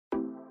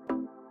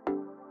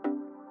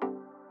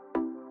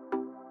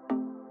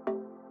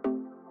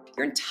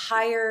your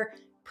entire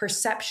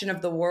perception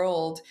of the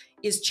world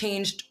is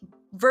changed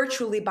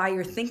virtually by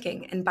your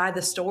thinking and by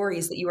the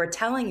stories that you are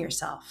telling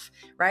yourself,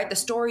 right? The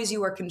stories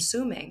you are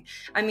consuming.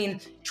 I mean,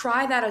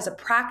 try that as a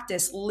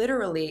practice,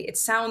 literally. It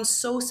sounds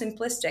so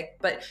simplistic,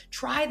 but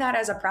try that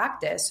as a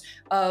practice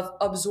of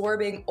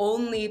absorbing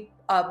only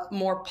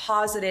more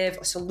positive,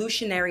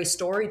 solutionary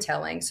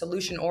storytelling,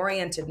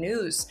 solution-oriented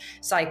news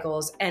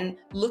cycles, and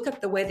look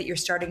at the way that you're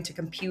starting to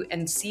compute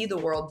and see the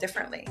world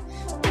differently.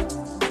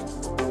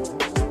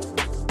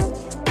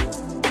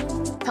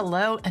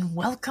 Hello, and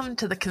welcome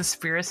to the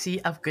Conspiracy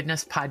of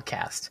Goodness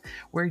podcast,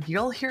 where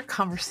you'll hear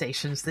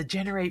conversations that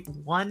generate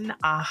one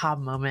aha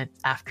moment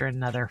after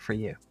another for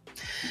you.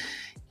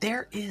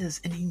 There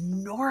is an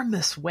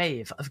enormous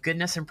wave of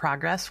goodness and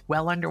progress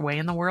well underway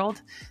in the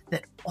world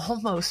that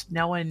almost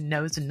no one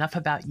knows enough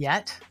about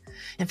yet.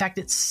 In fact,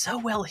 it's so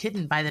well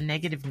hidden by the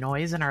negative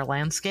noise in our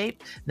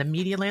landscape, the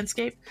media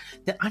landscape,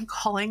 that I'm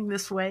calling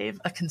this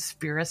wave a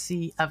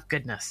conspiracy of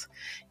goodness.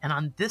 And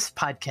on this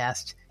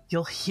podcast,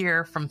 you'll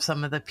hear from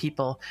some of the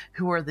people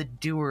who are the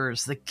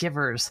doers, the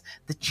givers,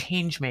 the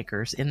change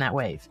makers in that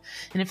wave.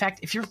 And in fact,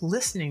 if you're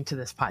listening to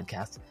this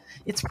podcast,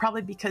 it's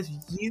probably because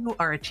you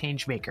are a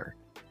change maker,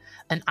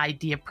 an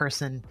idea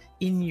person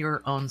in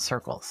your own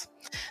circles.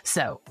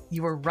 So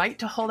you were right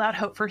to hold out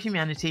hope for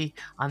humanity.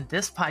 On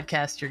this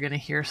podcast, you're going to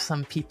hear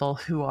some people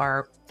who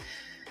are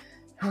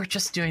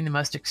just doing the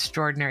most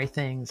extraordinary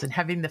things and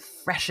having the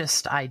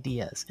freshest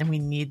ideas. And we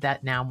need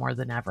that now more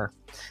than ever.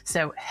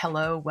 So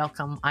hello,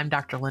 welcome. I'm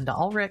Dr. Linda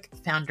Ulrich,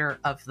 founder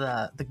of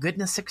the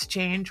Goodness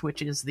Exchange,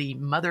 which is the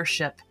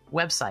mothership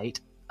website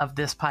of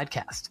this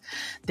podcast.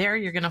 There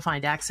you're going to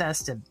find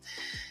access to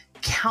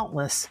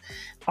countless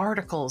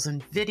articles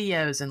and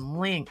videos and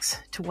links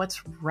to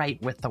what's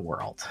right with the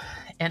world.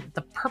 And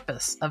the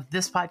purpose of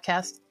this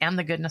podcast and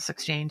the Goodness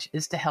Exchange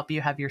is to help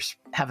you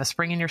have a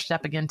spring in your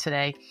step again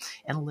today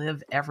and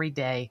live every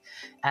day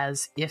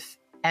as if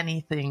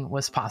anything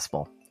was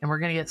possible. And we're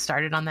going to get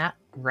started on that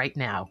right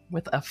now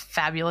with a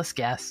fabulous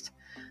guest,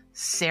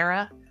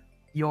 Sarah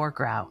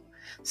Yourgrau.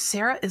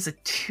 Sarah is a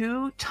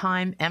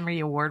 2-time Emmy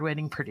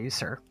Award-winning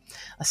producer,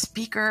 a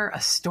speaker, a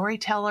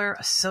storyteller,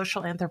 a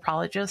social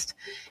anthropologist,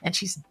 and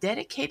she's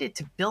dedicated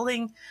to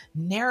building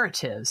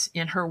narratives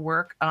in her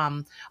work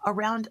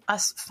around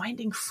us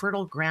finding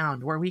fertile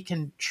ground where we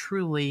can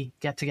truly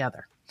get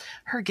together.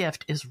 Her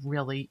gift is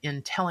really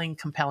in telling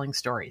compelling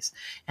stories,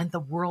 and the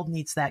world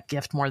needs that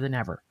gift more than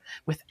ever.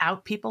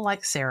 Without people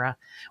like Sarah,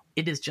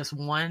 it is just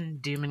one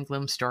doom and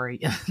gloom story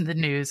in the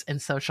news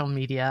and social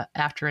media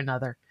after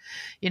another.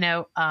 You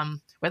know,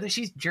 whether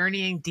she's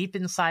journeying deep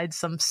inside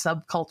some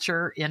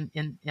subculture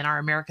in our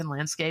American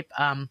landscape,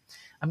 I'm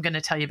going to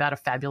tell you about a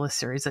fabulous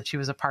series that she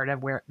was a part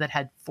of that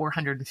had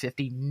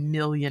 450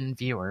 million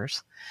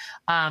viewers,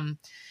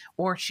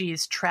 or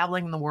she's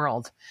traveling the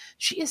world.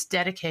 She is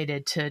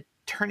dedicated to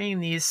turning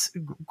these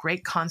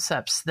great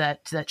concepts that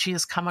she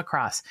has come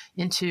across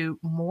into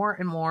more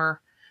and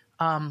more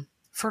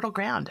fertile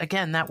ground.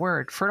 Again, that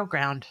word, fertile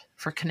ground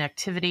for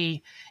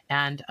connectivity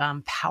and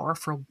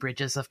powerful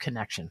bridges of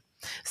connection.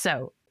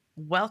 So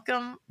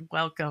welcome,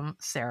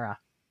 Sarah.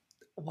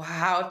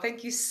 Wow.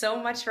 Thank you so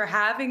much for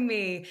having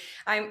me.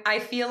 I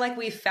feel like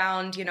we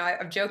found,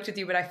 I've joked with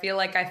you, but I feel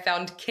like I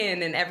found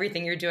kin in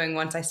everything you're doing.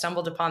 Once I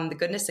stumbled upon the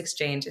Goodness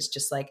Exchange, it's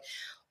just like,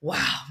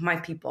 wow, my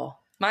people.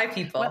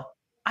 Well,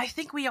 I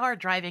think we are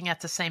driving at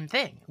the same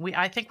thing.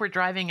 I think we're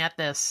driving at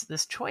this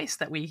choice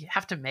that we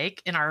have to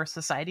make in our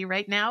society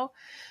right now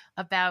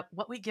about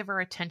what we give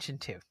our attention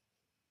to.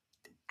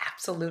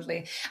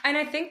 Absolutely. And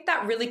I think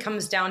that really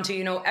comes down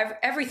to,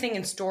 everything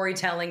in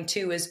storytelling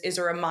too is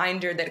a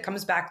reminder that it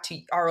comes back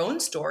to our own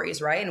stories,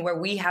 right? And where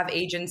we have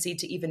agency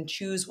to even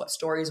choose what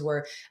stories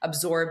we're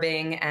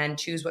absorbing and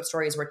choose what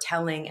stories we're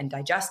telling and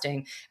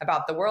digesting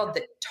about the world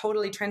that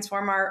totally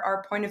transform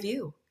our point of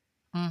view.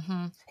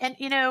 Mm-hmm.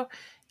 And,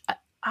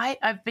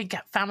 I've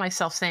found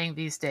myself saying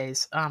these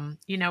days,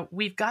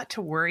 we've got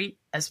to worry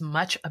as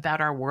much about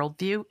our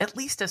worldview, at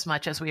least as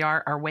much as we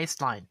are our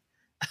waistline.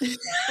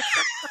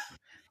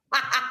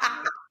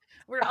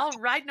 We're all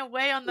riding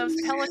away on those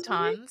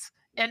Pelotons,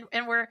 and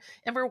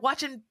we're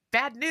watching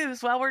bad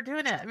news while we're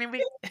doing it. I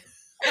mean,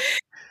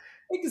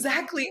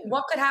 Exactly.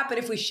 What could happen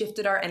if we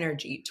shifted our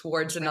energy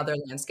towards another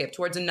landscape,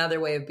 towards another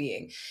way of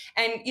being?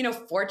 And,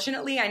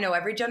 fortunately, I know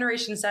every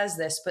generation says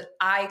this, but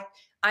I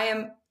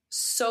am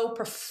so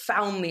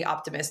profoundly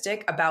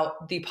optimistic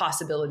about the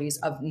possibilities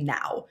of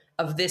now,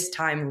 of this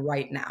time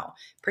right now,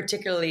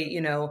 particularly,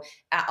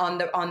 on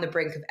the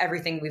brink of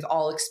everything we've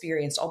all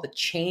experienced, all the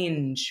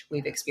change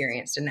we've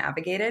experienced and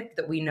navigated,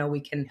 that we know we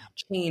can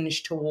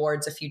change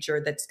towards a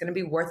future that's going to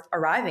be worth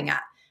arriving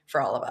at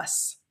for all of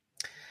us.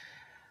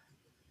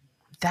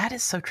 That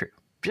is so true.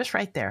 Just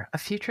right there, a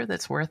future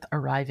that's worth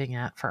arriving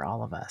at for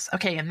all of us.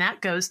 Okay, and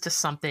that goes to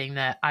something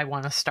that I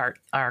want to start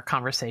our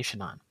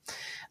conversation on.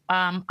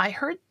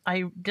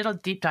 I did a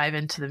deep dive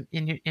into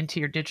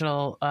your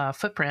digital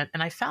footprint,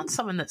 and I found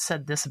someone that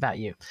said this about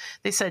you.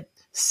 They said,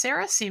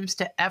 Sarah seems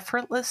to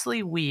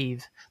effortlessly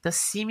weave the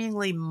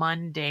seemingly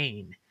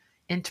mundane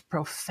into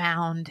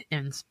profound,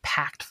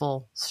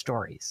 impactful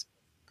stories.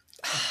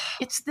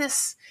 It's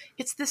this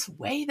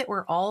way that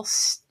we're all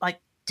like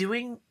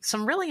doing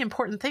some really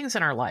important things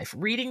in our life,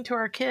 reading to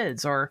our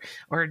kids or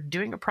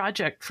doing a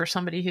project for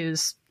somebody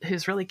who's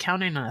really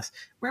counting on us.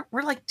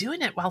 We're like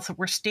doing it while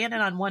we're standing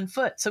on one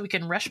foot so we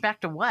can rush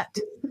back to what?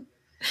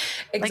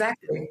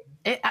 Exactly.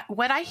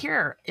 What I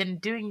hear in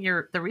doing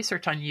the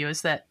research on you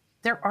is that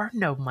there are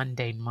no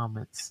mundane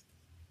moments.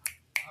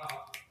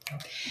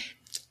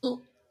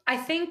 I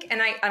think,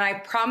 and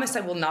I promise I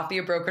will not be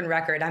a broken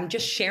record. I'm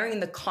just sharing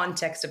the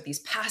context of these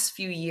past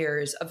few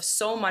years of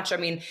so much. I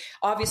mean,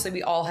 obviously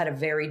we all had a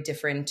very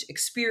different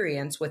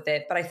experience with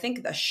it, but I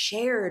think the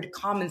shared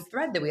common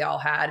thread that we all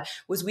had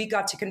was we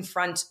got to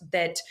confront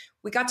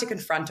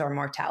our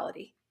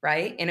mortality,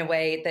 right? In a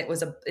way that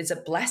is a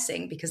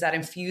blessing, because that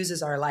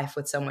infuses our life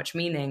with so much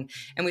meaning.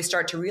 And we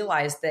start to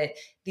realize that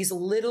these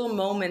little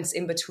moments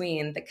in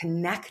between that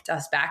connect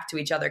us back to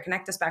each other,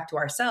 connect us back to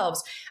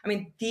ourselves. I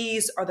mean,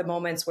 these are the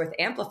moments worth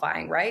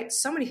amplifying, right?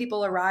 So many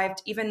people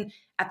arrived even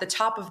at the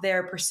top of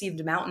their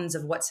perceived mountains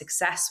of what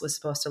success was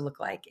supposed to look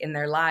like in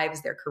their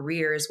lives, their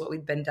careers, what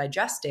we've been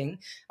digesting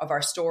of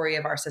our story,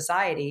 of our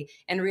society,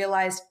 and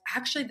realized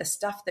actually the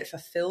stuff that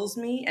fulfills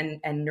me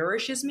and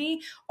nourishes me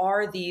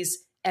are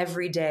these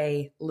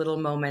everyday little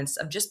moments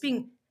of just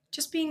being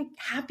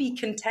happy,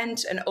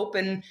 content, and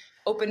open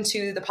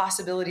to the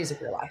possibilities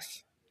of your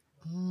life.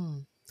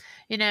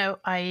 You know,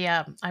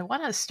 I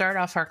want to start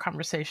off our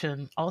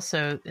conversation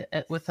also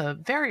with a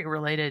very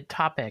related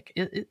topic.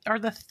 Are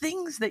the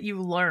things that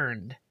you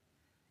learned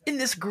in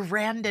this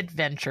grand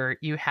adventure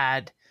you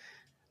had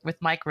with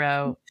Mike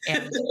Rowe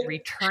and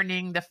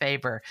returning the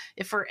favor?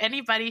 If for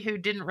anybody who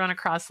didn't run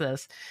across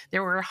this,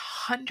 there were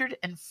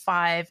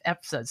 105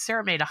 episodes.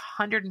 Sarah made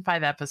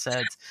 105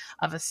 episodes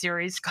of a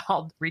series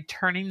called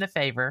Returning the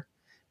Favor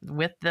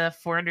with the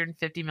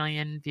 450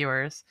 million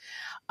viewers,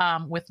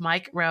 with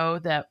Mike Rowe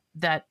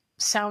that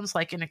sounds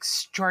like an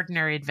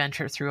extraordinary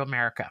adventure through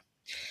America.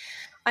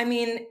 I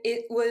mean,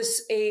 it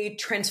was a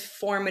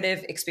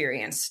transformative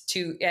experience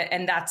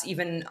and that's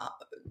even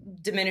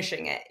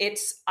diminishing it.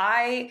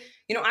 I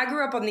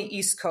grew up on the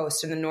East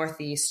Coast in the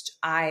Northeast.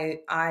 I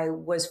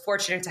was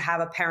fortunate to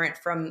have a parent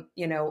from,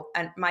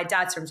 and my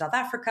dad's from South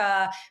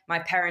Africa. My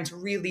parents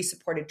really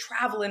supported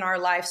travel in our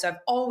life. So I've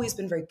always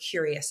been very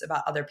curious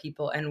about other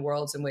people and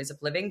worlds and ways of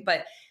living.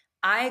 But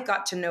I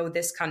got to know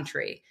this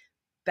country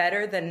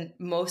better than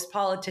most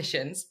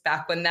politicians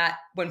back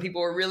when people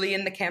were really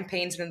in the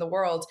campaigns and in the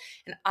world.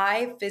 And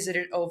I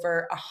visited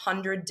over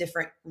 100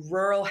 different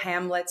rural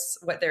hamlets,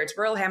 whether it's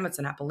rural hamlets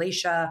in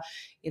Appalachia,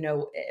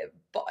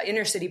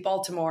 inner city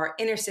Baltimore,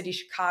 inner city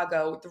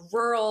Chicago, the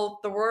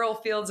rural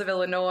fields of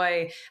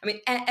Illinois. I mean,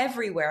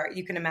 everywhere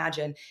you can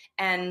imagine.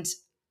 And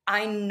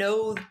I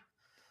know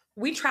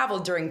we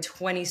traveled during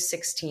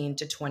 2016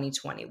 to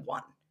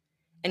 2021.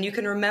 And you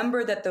can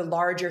remember that the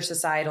larger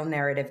societal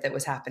narrative that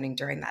was happening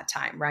during that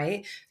time,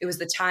 right? It was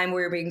the time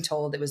we were being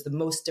told it was the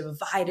most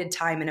divided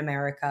time in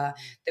America,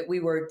 that we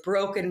were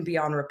broken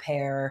beyond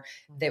repair,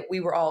 that we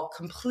were all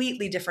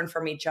completely different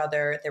from each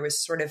other. There was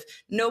sort of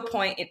no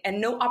point and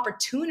no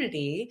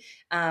opportunity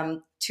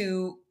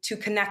to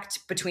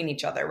connect between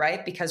each other,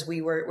 right? Because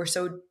we're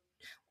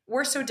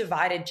so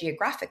divided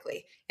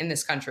geographically in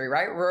this country,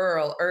 right?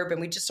 Rural, urban,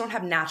 we just don't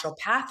have natural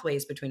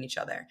pathways between each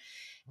other.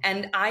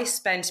 And I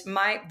spent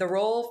the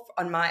role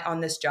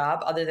on this job,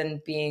 other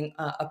than being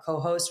a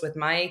co-host with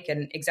Mike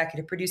and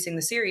executive producing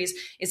the series,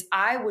 is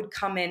I would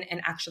come in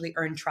and actually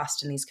earn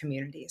trust in these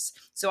communities.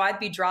 So I'd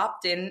be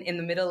dropped in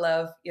the middle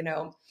of,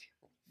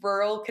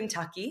 rural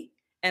Kentucky,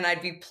 and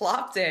I'd be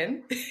plopped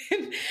in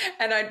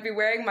and I'd be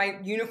wearing my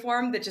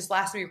uniform that just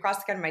lasted me across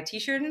the kind of my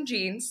t-shirt and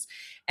jeans.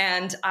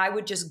 And I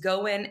would just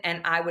go in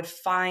and I would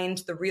find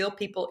the real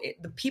people,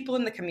 the people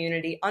in the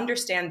community,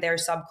 understand their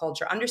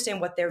subculture,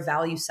 understand what their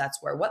value sets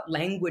were, what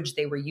language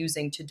they were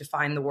using to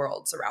define the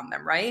worlds around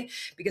them, right?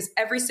 Because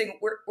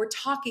we're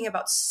talking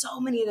about so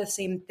many of the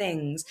same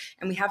things,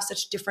 and we have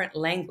such different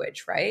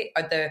language, right?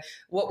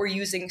 What we're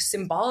using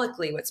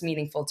symbolically, what's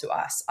meaningful to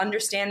us,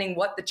 understanding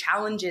what the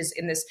challenges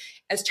in this,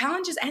 as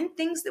challenges and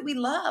things that we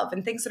love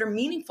and things that are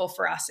meaningful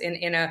for us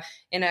in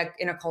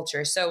a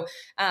culture. So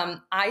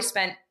I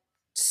spent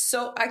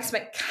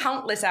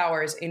countless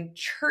hours in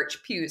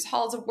church pews,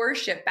 halls of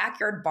worship,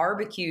 backyard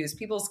barbecues,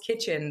 people's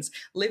kitchens,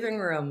 living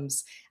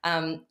rooms.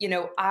 I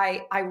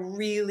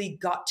really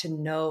got to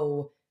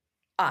know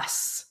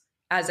us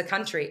as a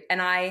country.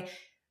 And I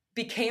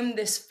became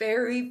this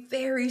very,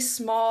 very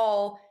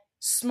small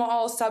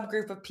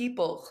subgroup of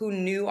people who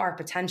knew our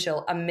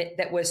potential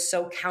that was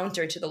so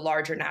counter to the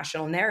larger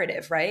national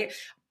narrative, right?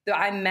 That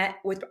I met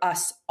with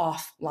us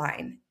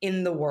offline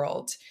in the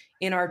world,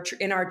 in our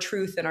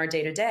truth and our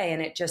day to day.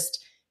 And it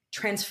just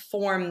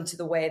transformed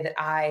the way that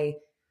I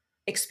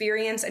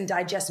experience and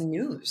digest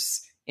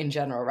news in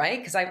general, right?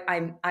 Because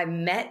I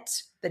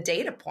met the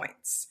data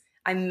points.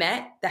 I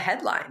met the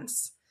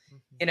headlines,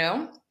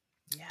 Yeah.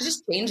 It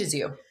just changes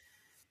you.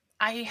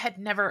 I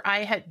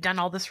had done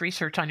all this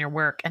research on your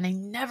work, and I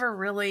never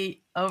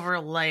really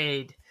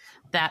overlaid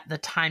that the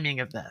timing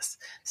of this.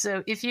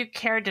 So if you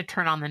cared to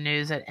turn on the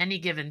news at any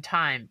given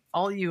time,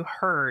 all you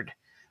heard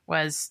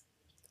was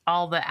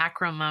all the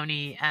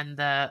acrimony and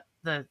the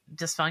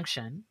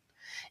dysfunction.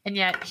 And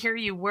yet here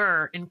you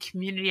were in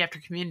community after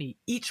community,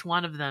 each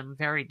one of them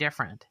very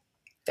different.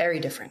 Very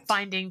different.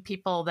 Finding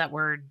people that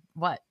were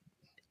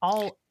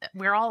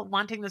we're all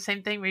wanting the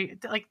same thing.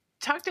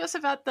 Talk to us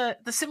about the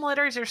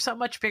similarities are so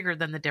much bigger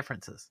than the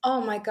differences.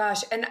 Oh my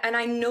gosh. And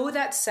I know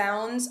that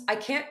sounds, I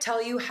can't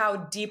tell you how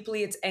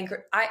deeply it's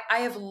anchored. I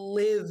have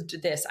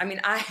lived this. I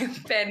mean, I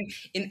have been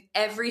in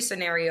every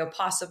scenario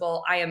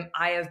possible. I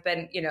have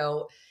been,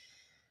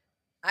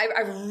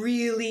 I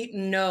really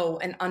know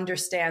and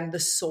understand the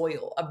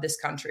soil of this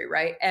country,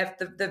 right?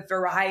 The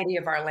variety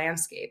of our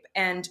landscape.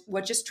 And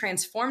what just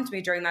transformed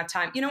me during that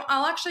time,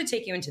 I'll actually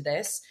take you into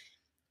this.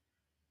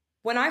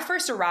 When I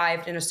first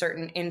arrived in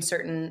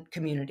certain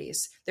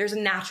communities, there's a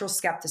natural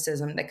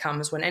skepticism that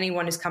comes when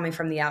anyone is coming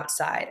from the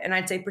outside. And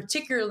I'd say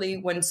particularly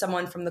when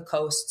someone from the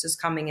coasts is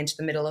coming into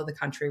the middle of the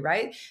country,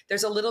 right?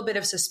 There's a little bit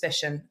of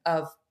suspicion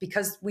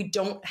because we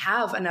don't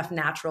have enough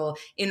natural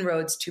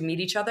inroads to meet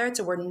each other.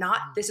 So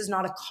this is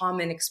not a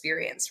common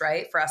experience,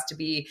 right? For us to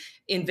be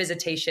in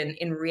visitation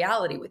in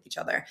reality with each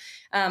other.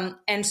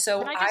 And so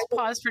Can I just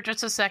pause for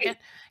just a second?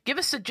 Give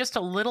us just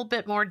a little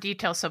bit more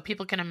detail so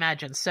people can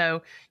imagine.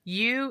 So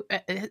you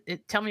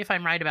tell me if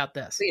I'm right about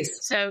this. Please.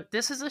 So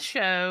this is a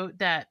show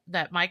that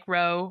Mike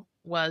Rowe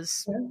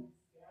was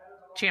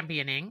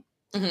championing.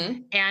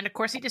 Mm-hmm. And of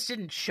course, he just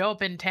didn't show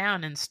up in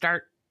town and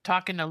start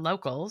talking to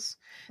locals.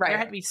 Right. There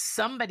had to be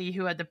somebody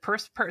who had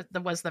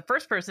was the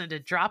first person to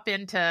drop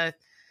into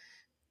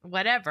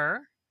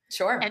whatever.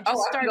 Sure. And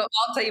I'll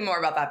tell you more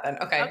about that then.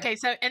 Okay. Okay.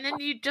 So, and then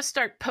you just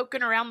start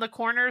poking around the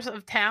corners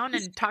of town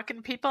and talking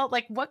to people.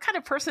 Like, what kind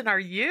of person are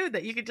you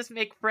that you could just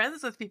make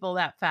friends with people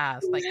that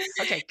fast? Like,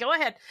 okay, go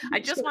ahead. I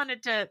just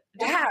wanted to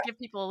give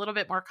people a little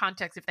bit more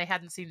context if they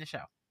hadn't seen the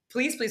show.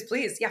 Please, please,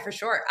 please. Yeah, for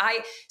sure.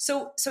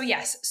 So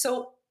yes.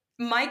 So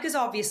Mike is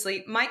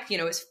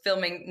is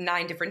filming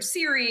 9 different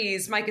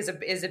series. Mike is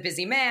a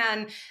busy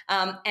man.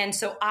 And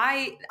so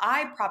I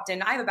propped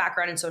in, I have a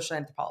background in social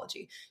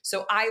anthropology.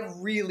 So I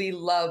really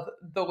love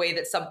the way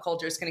that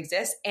subcultures can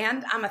exist.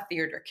 And I'm a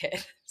theater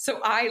kid. So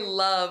I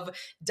love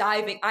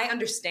diving. I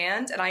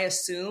understand and I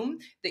assume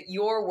that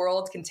your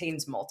world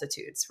contains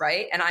multitudes,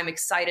 right? And I'm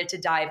excited to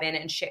dive in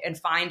and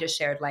find a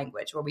shared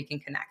language where we can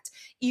connect,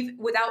 even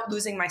without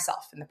losing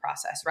myself in the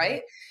process,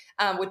 right?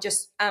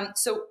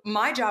 So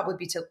my job would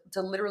be to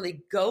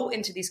literally go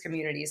into these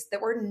communities that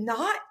were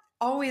not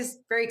always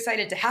very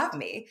excited to have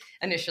me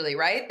initially,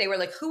 right? They were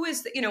like, who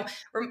is,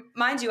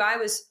 mind you, I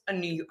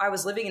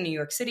was living in New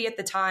York City at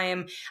the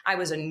time. I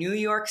was a New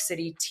York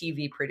City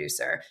TV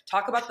producer.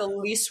 Talk about the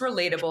least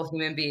relatable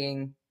human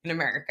being in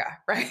America,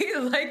 right?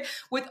 Like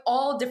with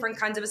all different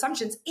kinds of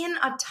assumptions in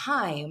a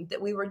time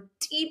that we were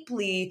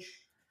deeply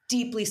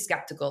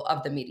skeptical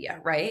of the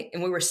media, right?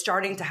 And we were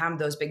starting to have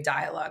those big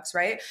dialogues,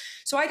 right?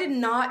 So I did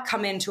not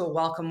come into a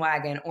welcome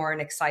wagon or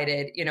an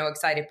excited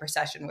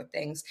procession with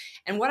things.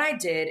 And what I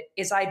did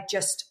is I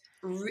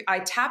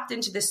tapped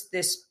into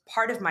this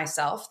part of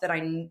myself that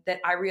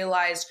I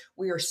realized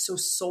we are so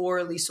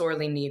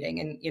sorely needing.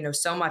 And,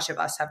 so much of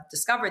us have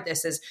discovered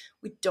this is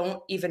we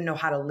don't even know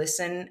how to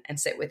listen and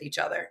sit with each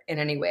other in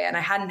any way. And I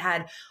hadn't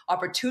had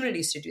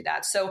opportunities to do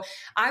that. So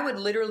I would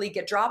literally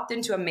get dropped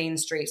into a main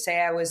street.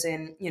 Say I was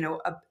in,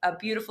 a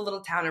beautiful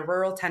little town in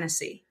rural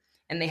Tennessee.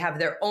 And they have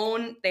their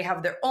own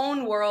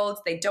world.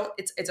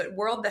 It's a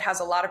world that has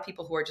a lot of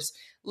people who are just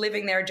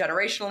living there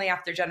generationally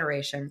after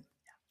generation.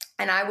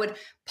 And I would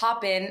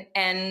pop in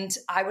and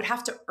I would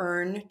have to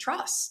earn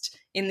trust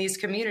in these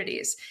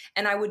communities.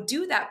 And I would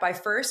do that by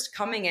first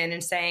coming in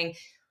and saying,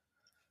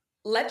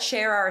 let's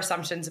share our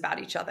assumptions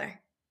about each other,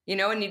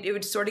 and it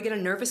would sort of get a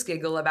nervous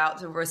giggle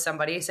with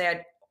somebody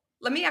say,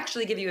 let me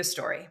actually give you a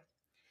story.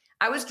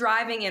 I was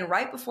driving in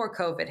right before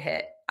COVID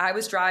hit. I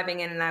was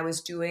driving in and I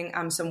was doing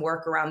some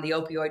work around the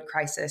opioid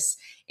crisis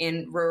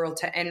in rural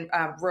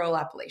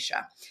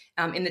Appalachia,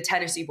 in the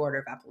Tennessee border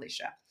of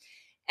Appalachia.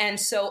 And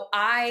so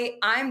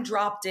I'm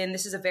dropped in.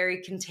 This is a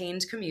very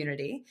contained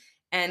community.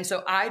 And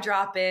so I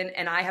drop in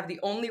and I have the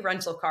only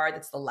rental car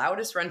that's the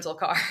loudest rental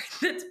car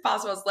that's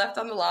possible. It's left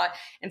on the lot.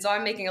 And so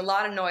I'm making a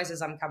lot of noise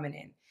as I'm coming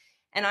in.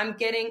 And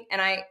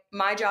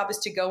my job is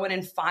to go in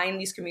and find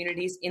these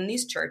communities in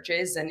these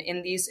churches and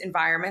in these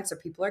environments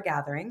where people are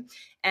gathering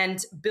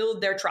and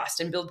build their trust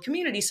and build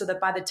community so that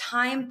by the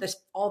time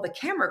all the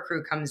camera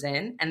crew comes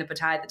in and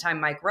by the time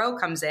Mike Rowe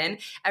comes in,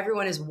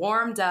 everyone is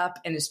warmed up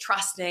and is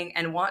trusting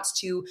and wants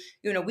to,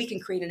 we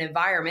can create an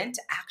environment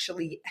to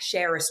actually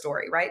share a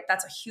story, right?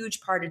 That's a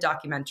huge part of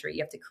documentary.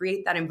 You have to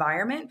create that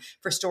environment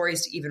for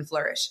stories to even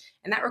flourish.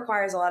 And that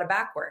requires a lot of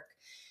back work.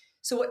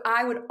 So what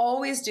I would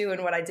always do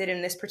and what I did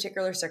in this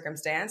particular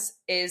circumstance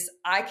is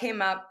I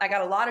came up, I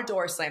got a lot of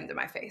doors slammed in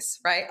my face,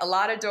 right? A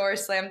lot of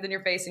doors slammed in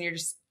your face and you're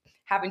just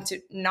having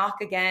to knock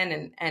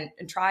again and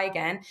try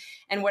again.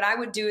 And what I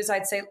would do is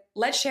I'd say,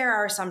 let's share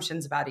our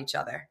assumptions about each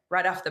other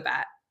right off the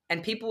bat.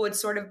 And people would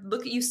sort of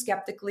look at you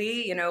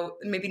skeptically,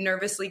 maybe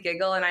nervously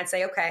giggle. And I'd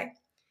say, okay,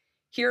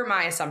 here are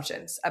my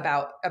assumptions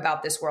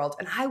about this world.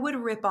 And I would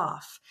rip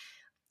off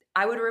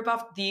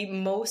the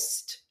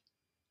most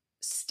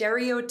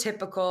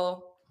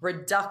stereotypical,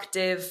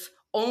 reductive,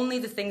 only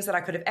the things that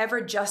I could have ever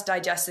just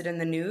digested in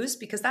the news,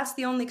 because that's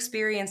the only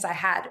experience I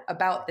had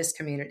about this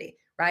community,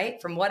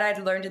 right? From what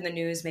I'd learned in the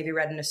news, maybe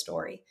read in a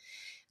story.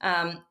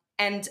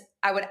 And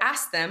I would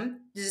ask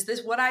them, is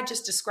this what I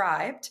just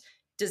described?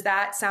 Does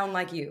that sound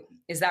like you?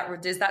 Is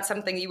that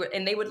something you would,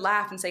 and they would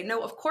laugh and say,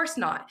 no, of course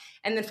not.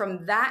 And then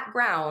from that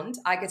ground,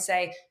 I could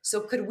say,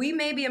 so could we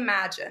maybe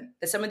imagine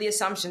that some of the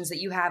assumptions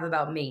that you have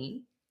about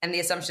me and the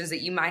assumptions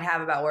that you might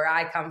have about where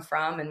I come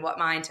from and what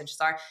my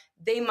intentions are,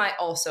 they might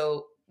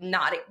also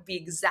not be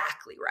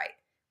exactly right.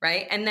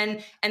 Right. And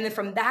then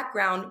from that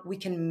ground, we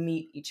can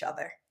meet each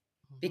other,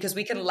 because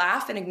we can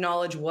laugh and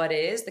acknowledge what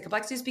is the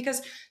complexities,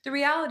 because the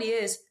reality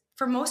is,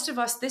 for most of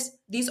us,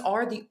 these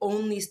are the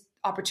only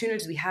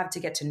opportunities we have to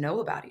get to know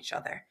about each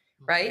other,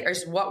 right? Or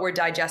what we're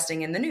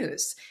digesting in the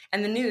news.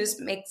 And the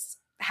news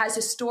has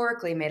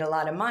historically made a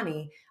lot of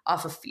money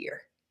off of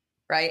fear,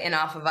 right? And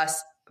off of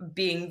us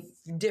being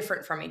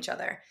different from each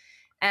other.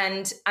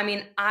 And I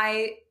mean,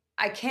 I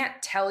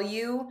can't tell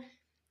you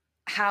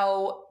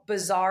how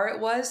bizarre it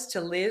was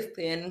to live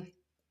in,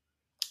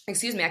 I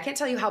can't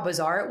tell you how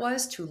bizarre it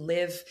was to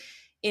live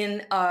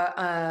in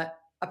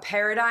a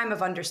paradigm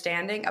of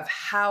understanding of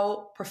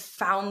how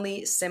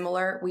profoundly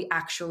similar we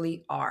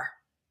actually are.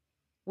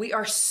 We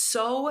are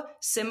so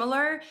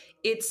similar,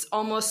 it's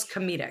almost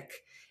comedic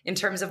in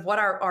terms of what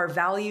our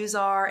values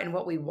are and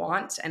what we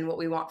want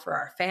for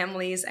our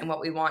families and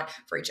what we want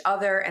for each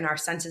other and our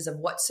senses of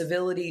what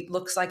civility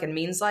looks like and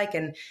means like.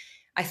 And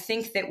I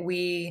think that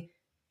we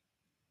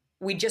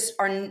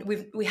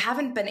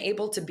haven't been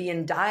able to be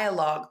in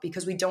dialogue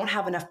because we don't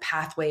have enough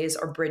pathways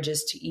or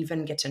bridges to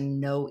even get to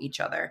know each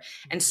other.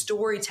 And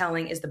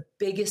storytelling is the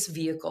biggest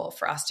vehicle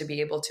for us to be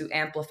able to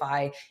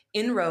amplify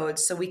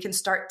inroads so we can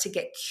start to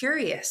get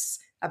curious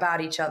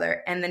about each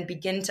other and then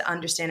begin to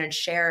understand and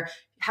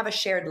have a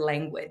shared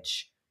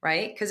language,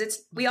 right?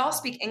 Because we all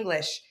speak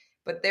English,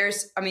 but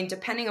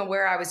depending on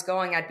where I was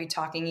going, I'd be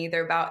talking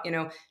either about,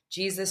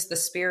 Jesus, the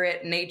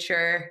spirit,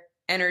 nature,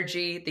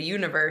 energy, the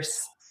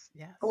universe.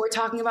 Yes. But we're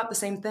talking about the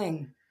same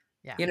thing,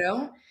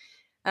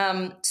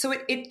 So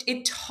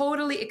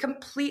it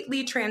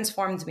completely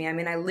transformed me. I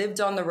mean, I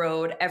lived on the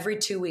road every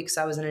 2 weeks.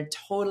 I was in a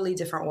totally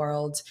different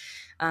world.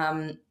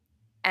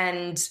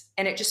 And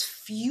it just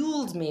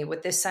fueled me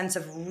with this sense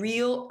of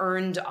real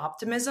earned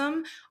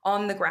optimism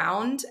on the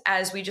ground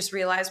as we just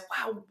realized,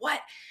 wow,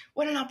 what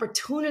an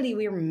opportunity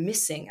we were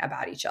missing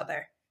about each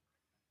other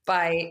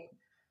by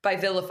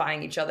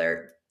vilifying each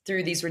other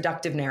through these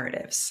reductive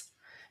narratives.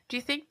 Do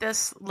you think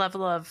this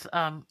level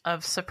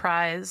of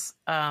surprise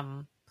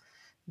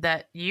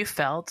that you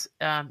felt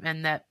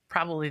and that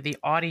probably the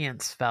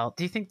audience felt,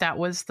 do you think that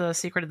was the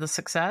secret of the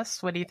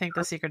success? What do you think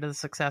the secret of the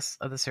success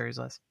of the series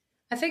was?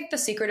 I think the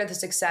secret of the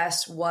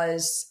success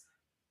was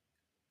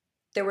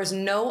there was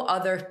no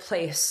other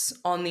place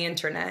on the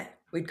internet,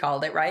 we'd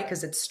called it, right?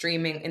 Because it's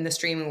streaming in the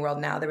streaming world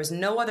now. There was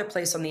no other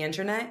place on the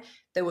internet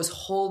that was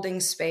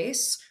holding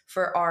space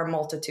for our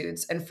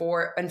multitudes and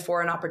for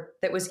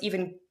that was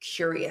even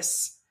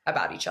curious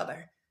about each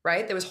other,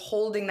 right? There was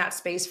holding that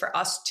space for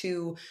us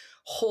to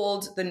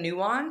hold the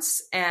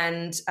nuance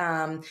and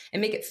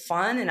make it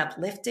fun and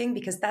uplifting,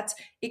 because that's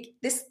it.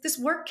 This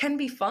work can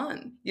be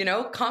fun,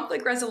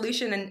 conflict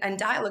resolution and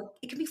dialogue.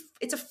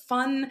 It's a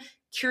fun,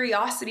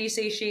 curiosity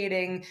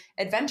satiating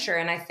adventure.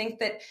 And I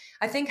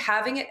think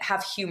having it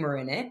have humor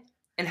in it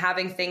and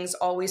having things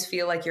always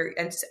feel like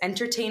it's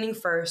entertaining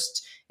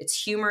first, it's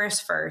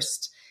humorous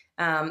first.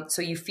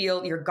 So you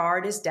feel your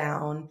guard is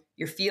down,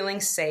 you're feeling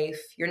safe,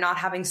 you're not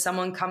having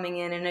someone coming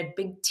in a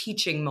big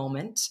teaching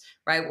moment,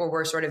 right? Where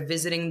we're sort of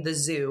visiting the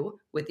zoo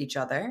with each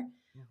other.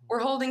 Mm-hmm. We're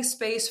holding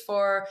space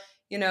for,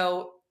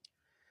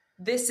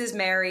 this is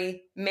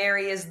Mary.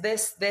 Mary is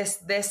this,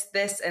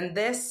 and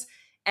this.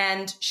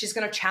 And she's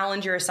going to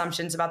challenge your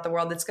assumptions about the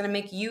world. That's going to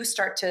make you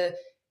start to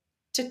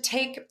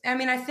take,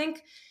 I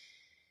think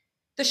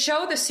the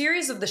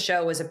series of the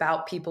show is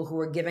about people who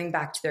are giving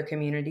back to their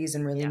communities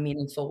in really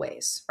meaningful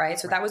ways, right?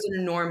 So that was an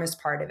enormous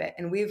part of it.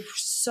 And we've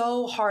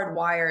so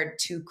hardwired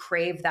to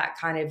crave that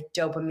kind of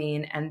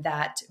dopamine and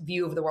that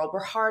view of the world.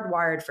 We're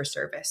hardwired for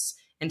service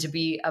and to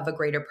be of a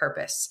greater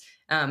purpose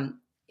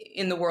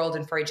in the world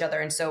and for each other.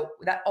 And so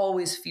that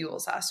always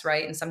fuels us,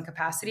 right, in some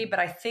capacity. But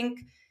I think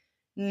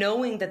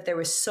knowing that there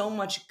was so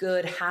much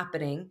good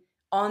happening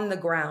on the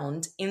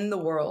ground in the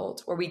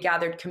world, where we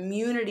gathered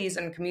communities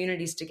and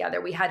communities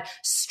together. We had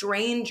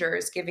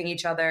strangers giving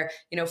each other,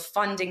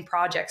 funding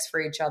projects for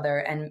each other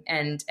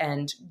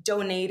and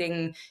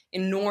donating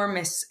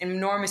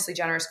enormously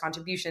generous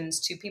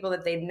contributions to people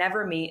that they'd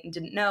never meet and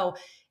didn't know.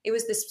 It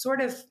was this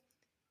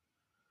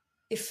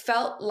it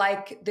felt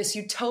like this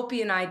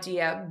utopian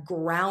idea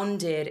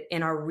grounded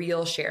in our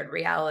real shared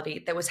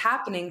reality that was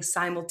happening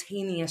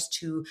simultaneous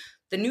to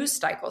the news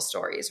cycle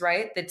stories,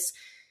 right?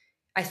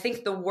 I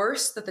think the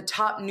worse that the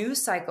top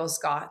news cycles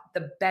got,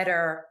 the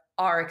better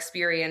our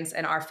experience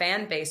and our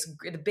fan base,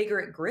 the bigger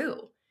it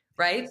grew,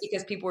 right?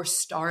 Because people were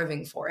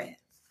starving for it.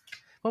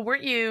 Well,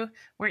 weren't you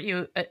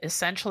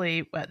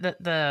essentially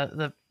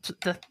the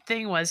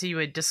thing was you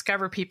would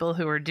discover people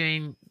who were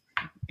doing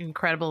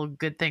incredible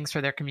good things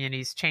for their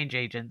communities, change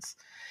agents.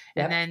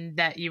 And Yep. then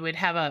that you would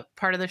have a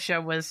part of the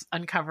show was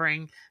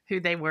uncovering who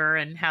they were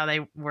and how they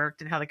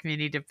worked and how the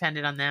community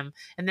depended on them.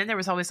 And then there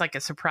was always like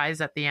a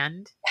surprise at the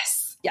end.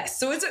 Yes. Yes.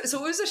 So it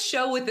was a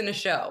show within a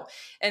show.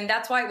 And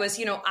that's why it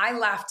was, I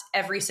laughed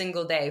every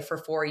single day for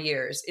 4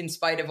 years in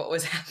spite of what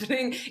was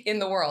happening in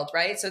the world.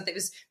 Right. So it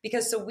was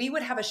because we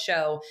would have a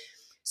show.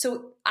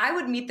 So I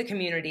would meet the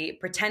community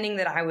pretending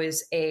that I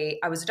was a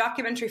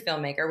documentary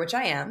filmmaker, which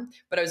I am,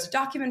 but I was a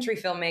documentary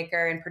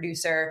filmmaker and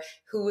producer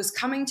who was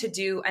coming to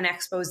do an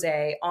expose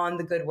on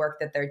the good work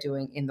that they're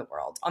doing in the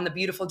world, on the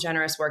beautiful,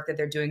 generous work that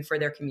they're doing for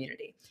their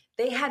community.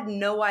 They had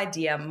no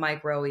idea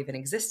Mike Rowe even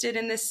existed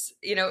in this,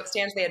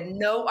 stance. They had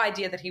no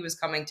idea that he was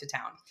coming to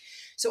town.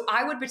 So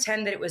I would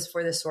pretend that it was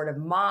for this sort of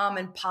mom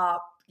and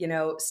pop,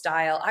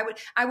 style.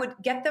 I would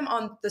get them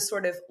on the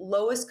sort of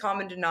lowest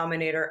common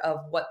denominator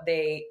of what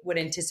they would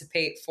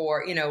anticipate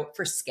for,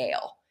 for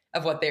scale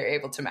of what they're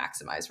able to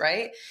maximize.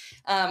 Right.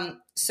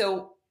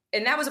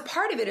 And that was a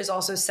part of it, is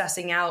also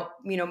sussing out,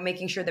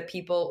 making sure that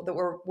people that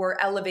we're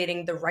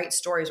elevating the right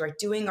stories, right?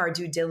 Doing our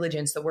due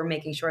diligence, that we're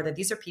making sure that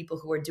these are people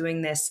who are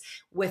doing this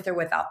with or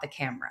without the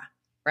camera.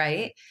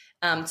 Right.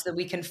 So that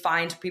we can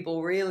find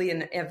people really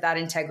of that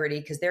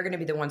integrity, because they're going to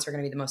be the ones who are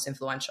going to be the most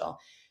influential.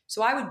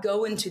 So I would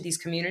go into these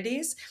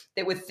communities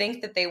that would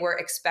think that they were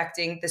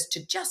expecting this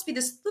to just be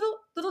this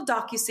little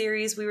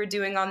docuseries we were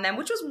doing on them,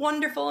 which was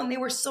wonderful. And they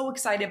were so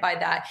excited by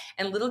that.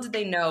 And little did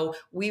they know,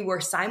 we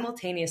were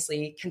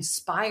simultaneously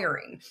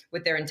conspiring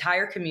with their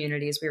entire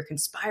communities. We were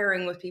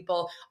conspiring with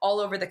people all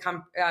over the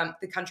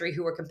country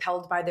who were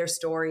compelled by their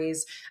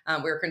stories.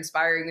 We were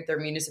conspiring with their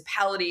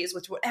municipalities,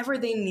 with whatever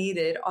they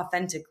needed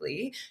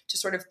authentically to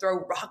sort of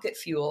throw rocket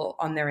fuel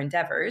on their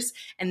endeavors.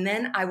 And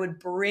then I would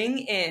bring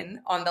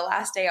in, on the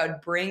last day, I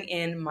would bring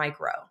in Mike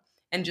Rowe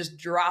and just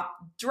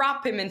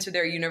drop him into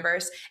their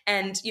universe.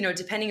 And,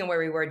 depending on where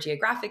we were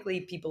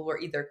geographically, people were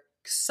either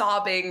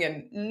sobbing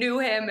and knew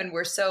him and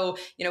were so,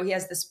 he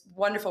has this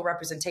wonderful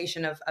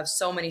representation of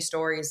so many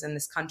stories in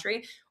this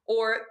country,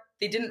 or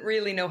they didn't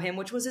really know him,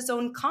 which was his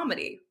own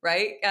comedy,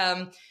 right?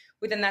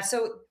 Within that.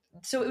 So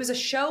it was a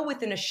show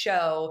within a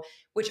show,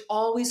 which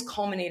always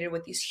culminated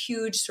with these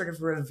huge sort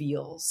of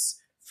reveals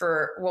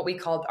for what we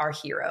called our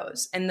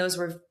heroes. And those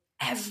were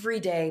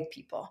everyday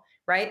people,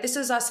 right? This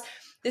is us.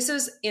 This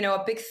is,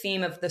 a big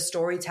theme of the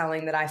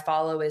storytelling that I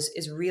follow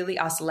is really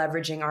us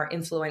leveraging our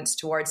influence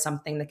towards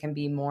something that can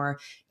be more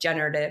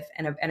generative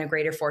and a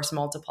greater force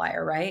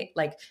multiplier, right?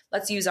 Like,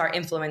 let's use our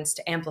influence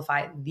to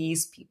amplify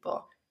these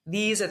people.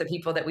 These are the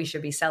people that we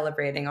should be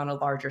celebrating on a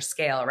larger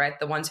scale, right?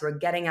 The ones who are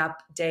getting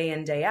up day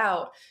in, day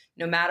out,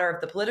 no matter of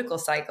the political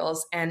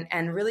cycles, and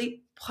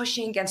really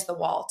pushing against the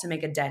wall to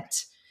make a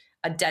dent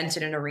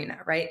in an arena,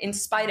 right? In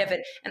spite of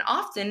it. And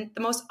often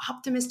the most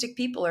optimistic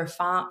people are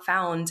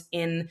found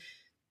in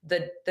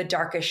the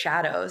darkest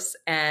shadows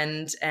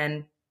and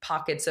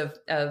pockets of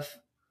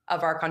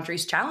our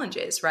country's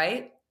challenges,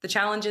 right? The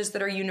challenges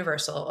that are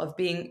universal of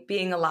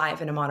being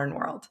alive in a modern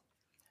world.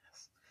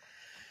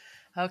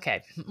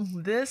 Okay,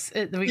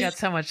 we got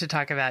so much to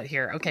talk about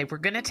here. Okay, we're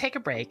going to take a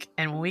break,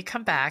 and when we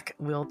come back,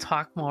 we'll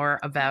talk more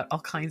about all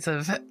kinds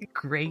of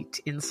great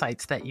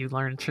insights that you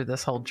learned through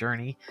this whole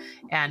journey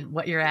and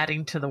what you're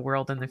adding to the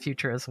world in the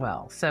future as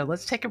well. So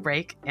let's take a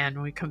break, and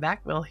when we come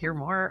back, we'll hear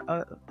more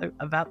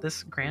about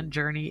this grand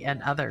journey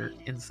and other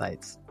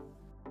insights.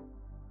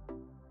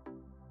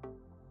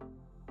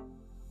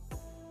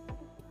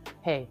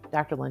 Hey,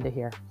 Dr. Linda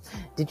here.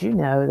 Did you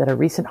know that a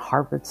recent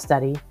Harvard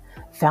study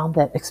found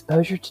that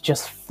exposure to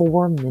just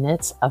 4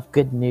 minutes of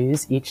good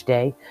news each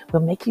day will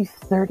make you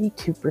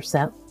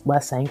 32%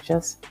 less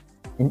anxious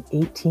and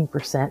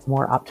 18%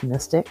 more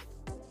optimistic?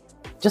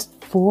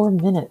 Just 4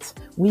 minutes.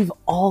 We've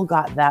all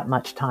got that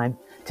much time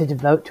to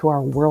devote to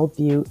our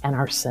worldview and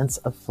our sense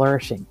of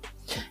flourishing.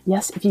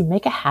 Yes, if you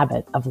make a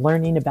habit of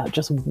learning about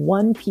just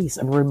one piece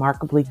of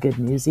remarkably good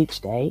news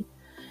each day,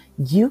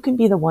 you can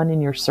be the one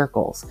in your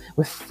circles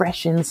with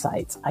fresh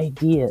insights,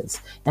 ideas,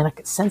 and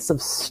a sense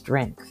of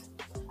strength.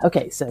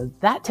 Okay, so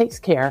that takes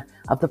care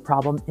of the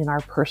problem in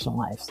our personal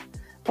lives.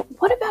 But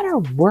what about our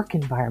work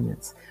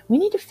environments? We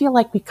need to feel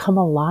like we come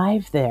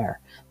alive there,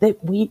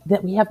 that we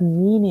have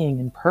meaning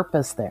and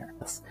purpose there.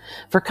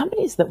 For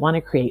companies that want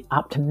to create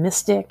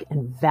optimistic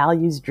and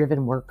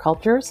values-driven work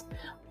cultures,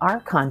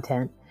 our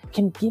content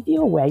can give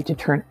you a way to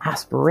turn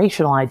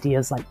aspirational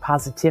ideas like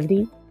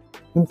positivity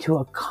into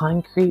a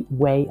concrete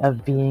way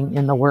of being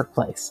in the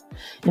workplace.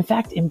 In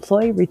fact,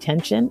 employee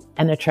retention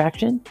and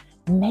attraction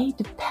may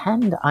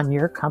depend on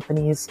your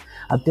company's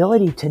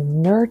ability to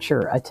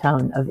nurture a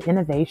tone of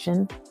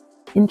innovation,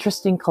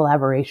 interesting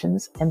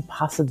collaborations, and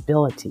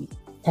possibility.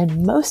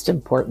 And most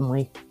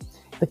importantly,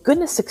 the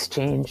Goodness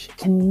Exchange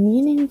can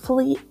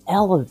meaningfully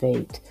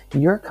elevate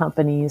your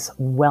company's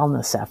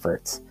wellness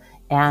efforts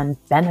and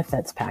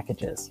benefits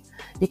packages,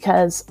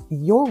 because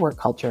your work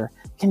culture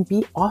can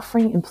be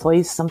offering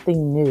employees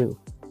something new,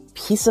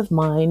 peace of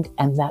mind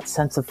and that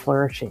sense of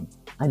flourishing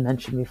I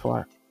mentioned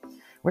before,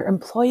 where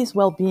employees'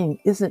 well-being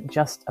isn't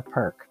just a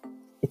perk.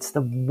 It's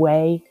the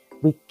way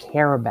we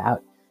care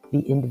about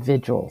the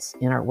individuals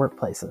in our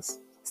workplaces.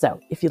 So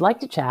if you'd like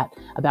to chat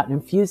about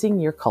infusing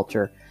your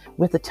culture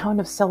with a tone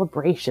of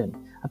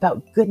celebration,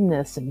 about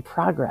goodness and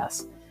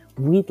progress,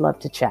 we'd love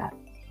to chat.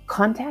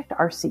 Contact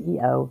our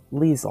CEO,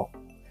 Liesl.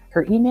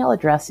 Her email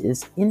address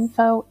is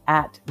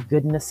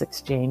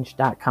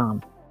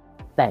info@goodnessexchange.com.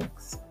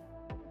 Thanks.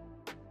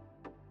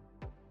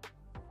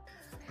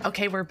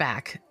 Okay, we're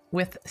back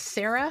with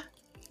Sarah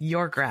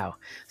Yourgrau.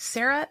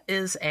 Sarah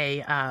is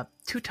a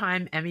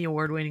two-time Emmy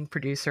Award-winning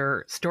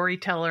producer,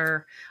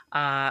 storyteller,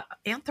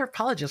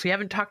 anthropologist. We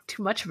haven't talked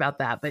too much about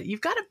that, but you've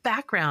got a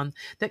background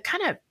that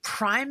kind of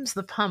primes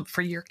the pump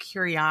for your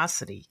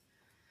curiosity.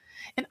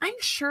 And I'm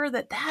sure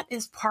that that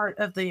is part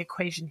of the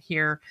equation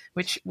here,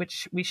 which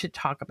we should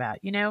talk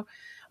about. You know,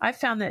 I've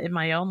found that in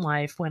my own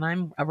life, when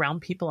I'm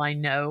around people I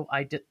know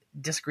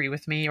disagree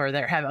with me or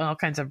they have all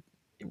kinds of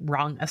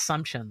wrong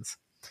assumptions,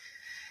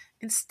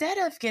 instead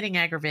of getting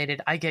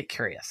aggravated, I get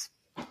curious.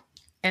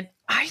 And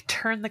I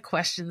turn the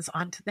questions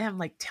onto them,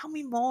 like, tell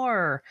me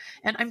more.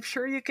 And I'm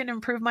sure you can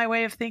improve my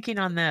way of thinking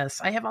on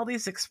this. I have all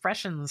these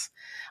expressions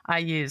I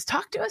use.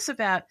 Talk to us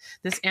about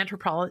this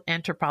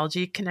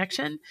anthropology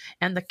connection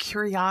and the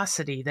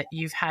curiosity that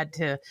you've had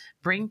to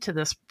bring to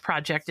this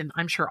project, and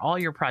I'm sure all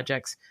your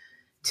projects,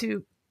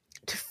 to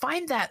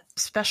find that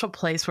special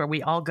place where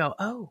we all go,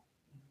 oh,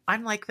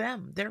 I'm like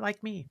them. They're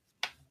like me.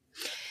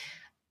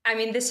 I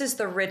mean, this is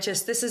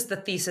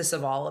the thesis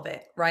of all of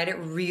it, right? It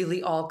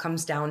really all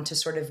comes down to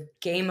sort of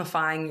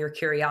gamifying your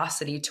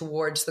curiosity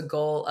towards the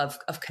goal of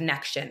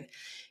connection.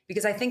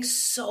 Because I think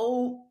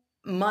so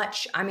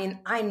much, I mean,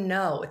 I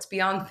know it's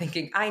beyond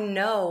thinking. I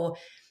know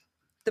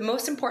the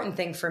most important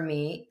thing for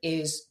me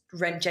is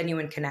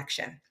genuine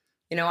connection.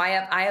 You know,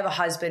 I have a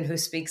husband who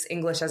speaks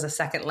English as a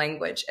second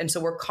language. And so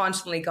we're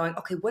constantly going,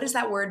 okay, what does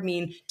that word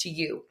mean to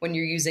you when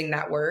you're using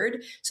that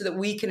word, so that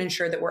we can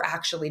ensure that we're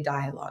actually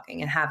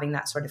dialoguing and having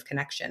that sort of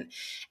connection.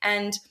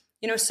 And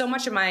you know, so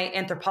much of my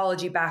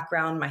anthropology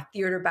background, my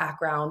theater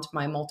background,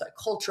 my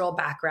multicultural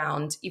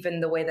background,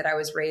 even the way that I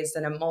was raised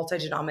in a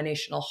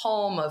multi-denominational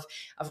home of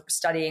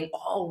studying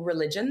all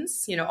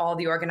religions, you know, all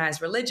the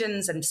organized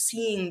religions and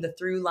seeing the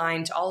through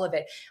line to all of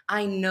it,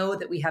 I know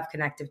that we have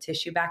connective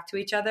tissue back to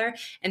each other.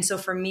 And so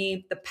for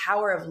me, the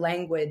power of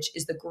language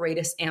is the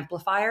greatest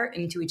amplifier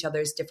into each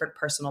other's different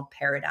personal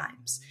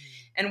paradigms.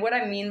 And what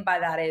I mean by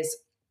that is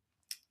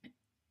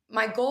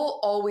my goal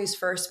always,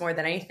 first, more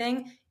than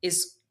anything,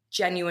 is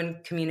genuine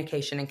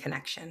communication and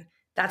connection.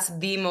 That's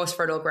the most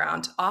fertile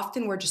ground.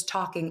 Often we're just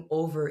talking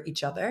over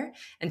each other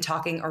and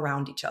talking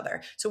around each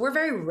other. So we're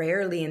very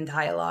rarely in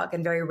dialogue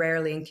and very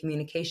rarely in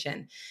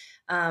communication.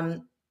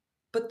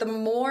 But the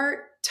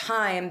more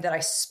time that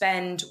I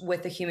spend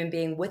with a human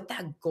being with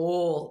that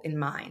goal in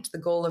mind, the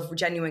goal of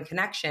genuine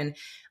connection,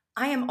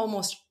 I am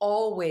almost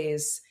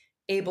always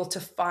able to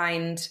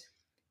find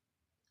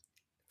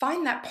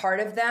that part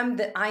of them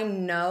that I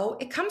know.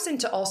 It comes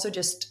into also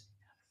just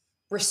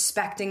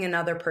respecting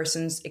another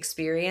person's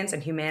experience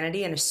and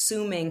humanity, and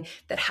assuming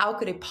that how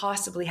could it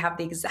possibly have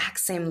the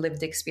exact same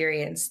lived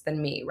experience than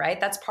me, right?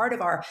 That's part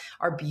of our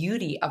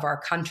beauty of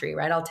our country,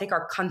 right? I'll take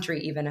our country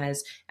even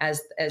as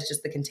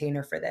just the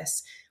container for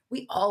this.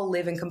 We all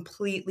live in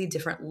completely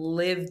different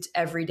lived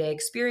everyday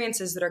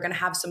experiences that are going to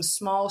have some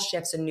small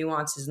shifts and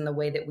nuances in the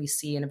way that we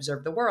see and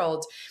observe the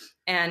world.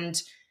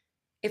 And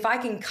if I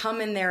can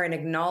come in there and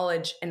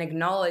acknowledge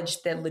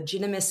the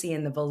legitimacy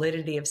and the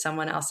validity of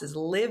someone else's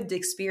lived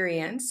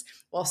experience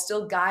while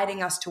still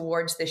guiding us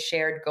towards this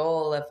shared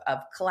goal of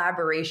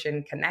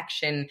collaboration,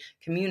 connection,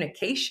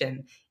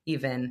 communication,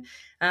 even,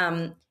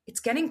 it's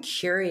getting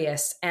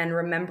curious and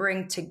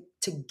remembering to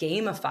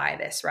gamify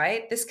this,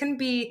 right? This can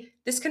be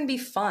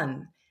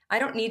fun. I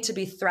don't need to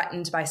be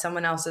threatened by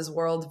someone else's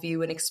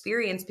worldview and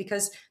experience,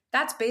 because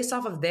that's based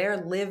off of their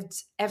lived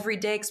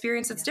everyday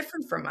experience that's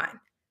different from mine.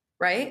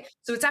 Right.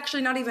 So it's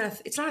actually not even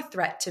it's not a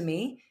threat to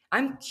me.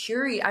 I'm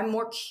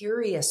more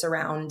curious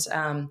around.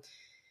 So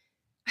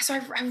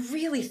I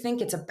really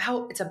think it's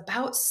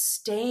about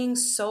staying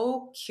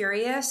so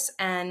curious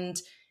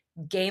and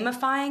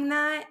gamifying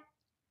that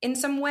in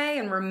some way,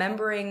 and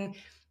remembering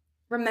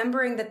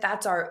that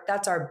that's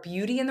our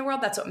beauty in the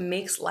world. That's what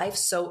makes life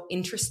so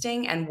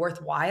interesting and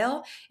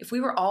worthwhile. If we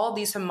were all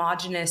these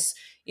homogenous,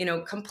 you know,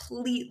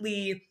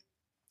 completely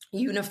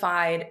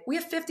unified, we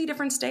have 50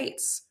 different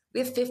states. We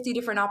have 50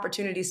 different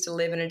opportunities to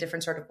live in a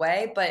different sort of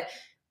way, but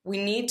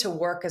we need to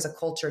work as a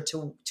culture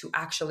to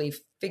actually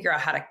figure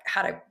out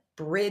how to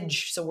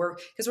bridge. So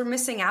because we're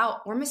missing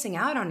out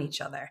on each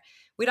other.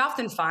 We'd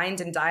often find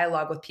in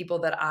dialogue with people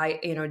that I,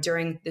 you know,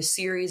 during the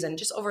series and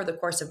just over the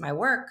course of my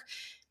work,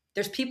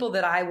 there's people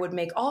that I would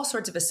make all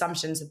sorts of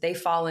assumptions that they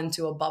fall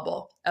into a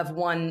bubble of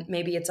one.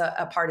 Maybe it's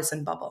a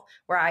partisan bubble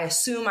where I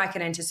assume I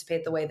can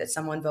anticipate the way that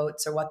someone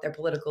votes or what their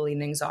political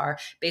leanings are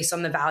based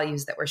on the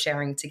values that we're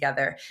sharing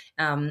together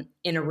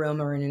in a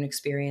room or in an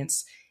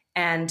experience.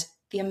 And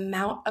the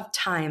amount of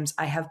times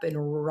I have been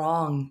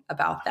wrong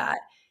about that,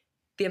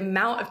 the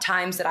amount of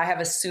times that I have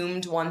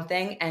assumed one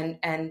thing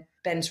and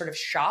been sort of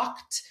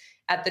shocked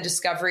at the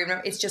discovery.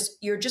 It's just,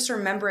 you're just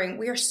remembering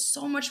we are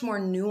so much more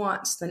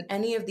nuanced than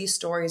any of these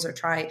stories are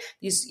trying.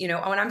 These, you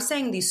know, when I'm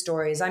saying these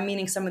stories, I'm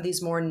meaning some of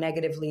these more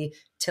negatively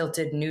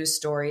tilted news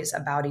stories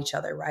about each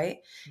other, right?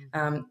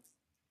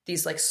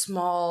 These like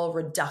small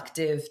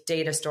reductive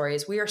data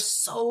stories. We are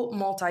so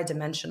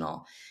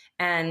multidimensional.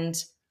 And,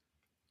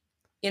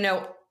 you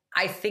know,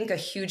 I think a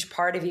huge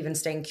part of even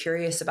staying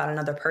curious about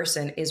another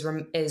person is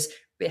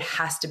it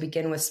has to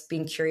begin with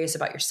being curious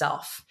about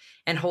yourself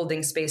and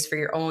holding space for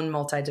your own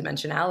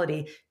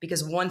multidimensionality.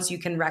 Because once you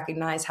can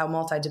recognize how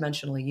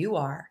multidimensional you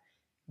are,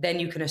 then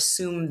you can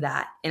assume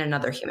that in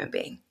another human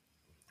being.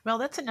 Well,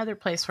 that's another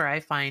place where I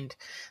find,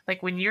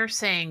 like, when you're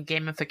saying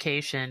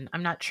gamification,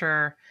 I'm not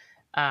sure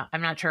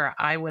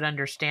I would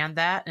understand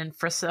that. And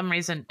for some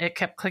reason, it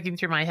kept clicking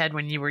through my head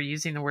when you were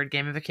using the word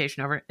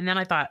gamification over it. And then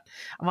I thought,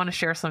 I want to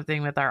share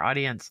something with our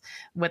audience,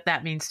 what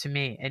that means to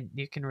me. And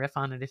you can riff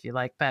on it if you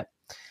like. But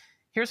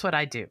here's what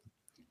I do.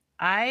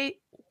 I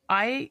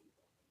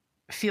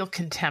feel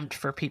contempt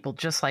for people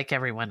just like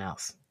everyone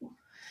else.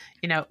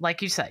 You know,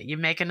 like you say, you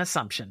make an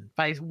assumption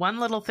by one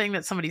little thing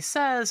that somebody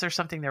says or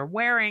something they're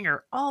wearing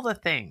or all the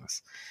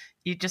things.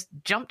 You just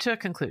jump to a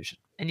conclusion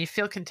and you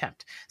feel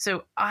contempt.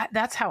 So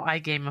that's how I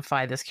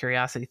gamify this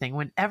curiosity thing.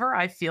 Whenever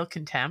I feel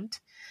contempt,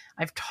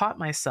 I've taught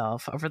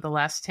myself over the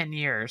last 10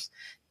 years,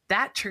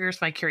 that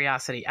triggers my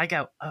curiosity. I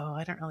go, oh,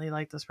 I don't really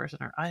like this person,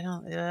 or I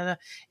don't,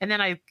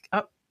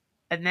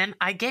 and then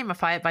I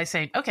gamify it by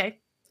saying, okay,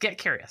 get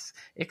curious,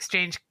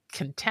 exchange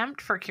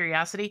contempt for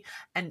curiosity.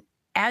 And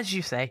as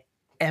you say,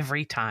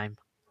 every time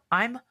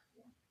I'm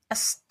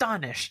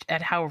astonished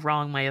at how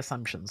wrong my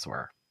assumptions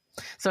were.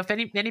 So if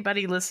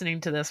anybody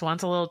listening to this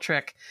wants a little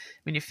trick,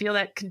 when you feel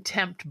that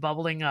contempt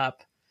bubbling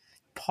up,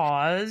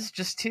 pause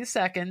just 2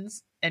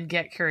 seconds and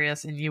get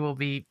curious, and you will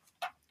be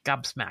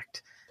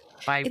gobsmacked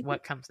by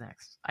what comes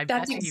next. I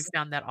bet you've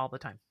found that all the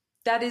time.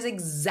 That is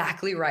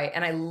exactly right.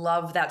 And I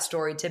love that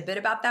story tidbit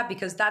about that,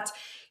 because that's,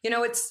 you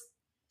know,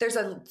 there's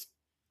a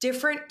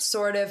different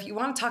sort of, you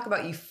want to talk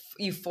about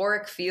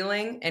euphoric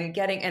feeling and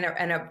getting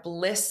and a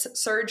bliss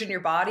surge in your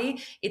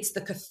body. It's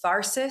the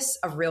catharsis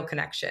of real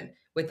connection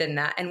within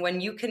that. And when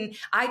you can,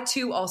 I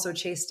too also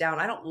chase down,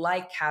 I know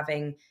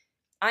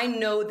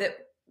that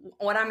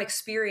what I'm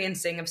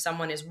experiencing of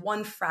someone is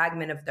one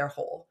fragment of their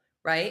whole,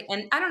 right?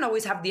 And I don't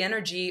always have the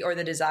energy or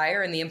the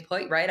desire and the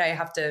input, right? I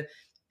have to,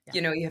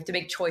 you know, you have to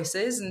make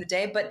choices in the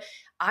day, but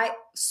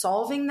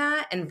solving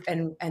that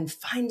and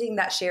finding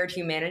that shared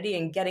humanity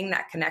and getting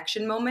that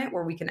connection moment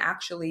where we can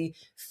actually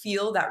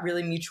feel that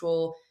really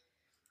mutual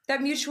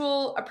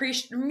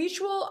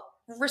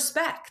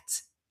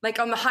respect, like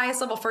on the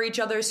highest level for each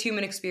other's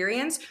human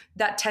experience,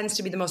 that tends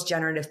to be the most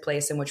generative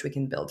place in which we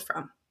can build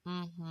from.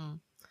 Mm-hmm.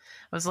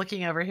 I was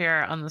looking over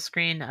here on the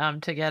screen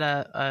to get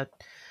a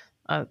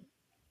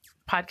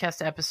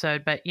podcast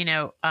episode, but you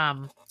know,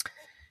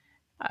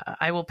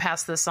 I will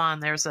pass this on.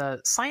 There's a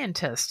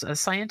scientist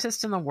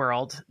in the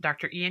world,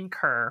 Dr. Ian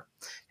Kerr,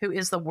 who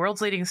is the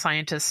world's leading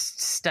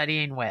scientist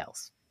studying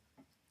whales.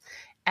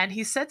 And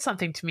he said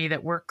something to me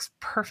that works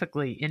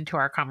perfectly into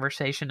our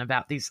conversation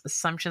about these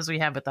assumptions we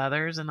have with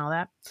others and all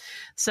that.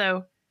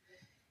 So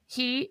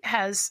he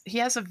has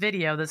a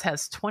video that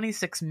has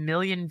 26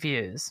 million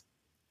views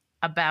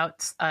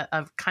about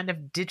a kind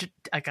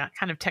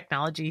of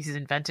technology he's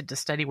invented to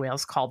study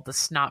whales called the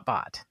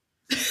Snotbot.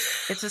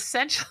 It's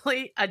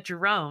essentially a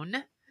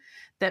drone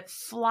that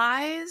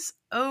flies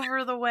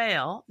over the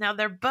whale. Now,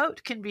 their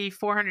boat can be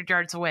 400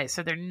 yards away,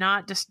 so they're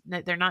not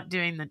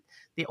doing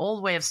the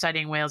old way of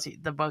studying whales.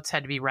 The boats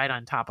had to be right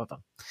on top of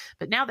them.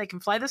 But now they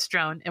can fly this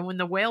drone, and when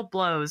the whale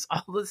blows,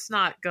 all the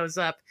snot goes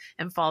up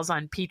and falls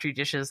on petri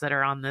dishes that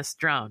are on this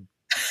drone.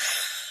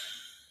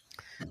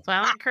 So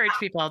I encourage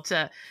people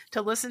to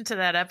listen to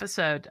that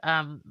episode.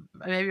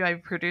 Maybe my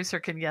producer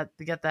can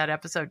get that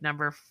episode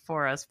number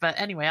for us. But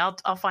anyway,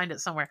 I'll find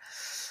it somewhere.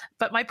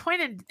 But my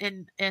point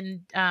in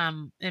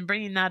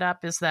bringing that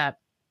up is that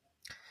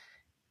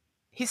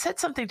he said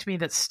something to me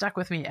that stuck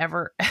with me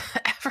ever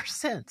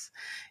since.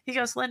 He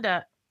goes,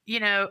 Linda, you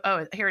know,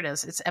 oh, here it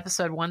is. It's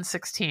episode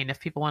 116. If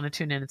people want to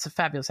tune in, it's a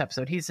fabulous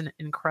episode. He's an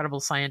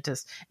incredible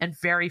scientist and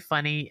very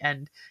funny,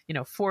 and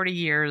 40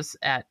 years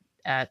at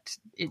it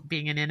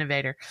being an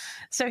innovator.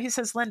 So he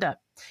says, Linda,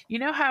 you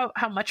know how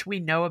much we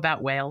know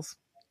about whales?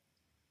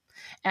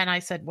 And I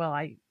said, well,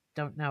 I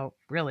don't know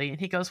really. And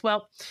he goes,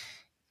 well,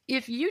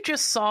 if you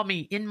just saw me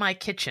in my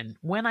kitchen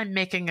when I'm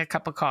making a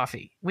cup of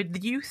coffee,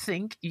 would you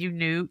think you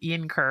knew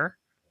Ian Kerr?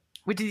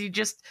 Would you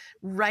just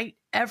write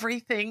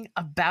everything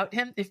about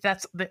him? If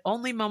that's the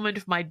only moment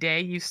of my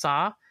day you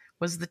saw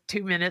was the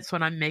 2 minutes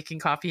when I'm making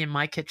coffee in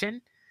my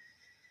kitchen?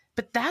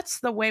 But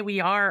that's the way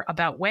we are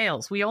about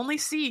whales. We only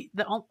see,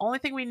 the only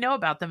thing we know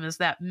about them is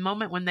that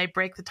moment when they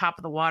break the top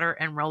of the water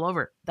and roll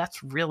over.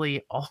 That's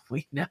really all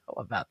we know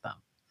about them.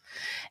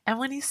 And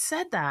when he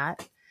said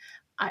that,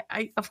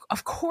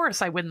 of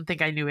course I wouldn't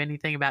think I knew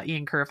anything about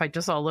Ian Kerr if I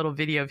just saw a little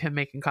video of him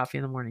making coffee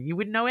in the morning. You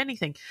wouldn't know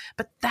anything.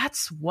 But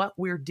that's what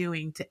we're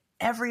doing to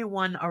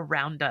everyone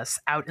around us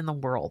out in the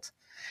world.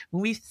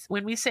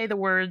 When we say the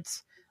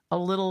words, a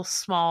little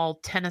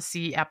small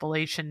Tennessee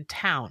Appalachian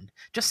town,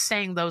 just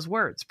saying those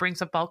words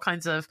brings up all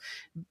kinds of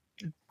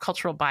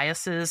cultural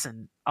biases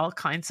and all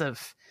kinds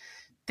of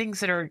things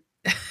that are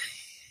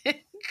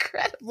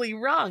incredibly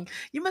wrong.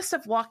 You must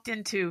have walked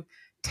into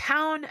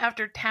town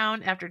after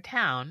town after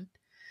town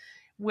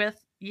with,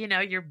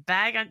 your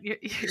bag on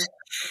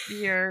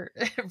your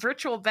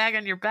virtual bag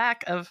on your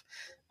back of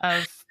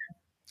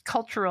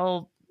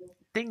cultural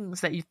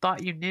things that you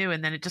thought you knew,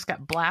 and then it just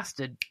got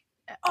blasted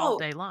all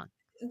day long.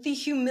 The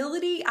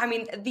humility, I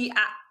mean, the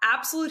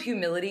absolute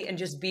humility and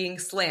just being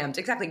slammed,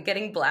 exactly,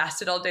 getting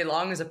blasted all day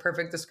long is a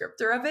perfect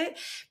descriptor of it.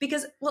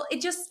 Because, well,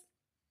 it just,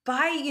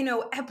 by,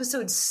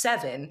 episode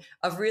 7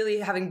 of really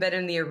having been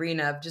in the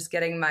arena of just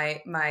getting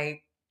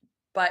my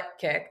butt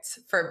kicked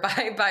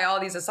by all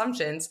these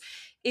assumptions,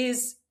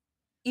 is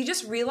you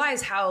just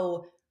realize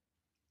how,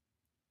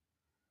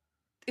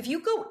 if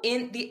you go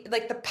in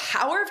the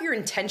power of your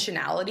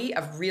intentionality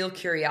of real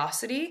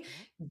curiosity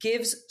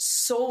gives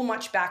so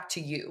much back to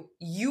you.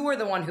 You are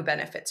the one who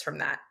benefits from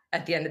that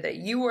at the end of the day.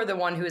 You are the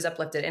one who is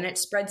uplifted, and it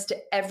spreads to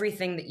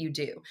everything that you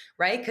do,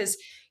 right? Because,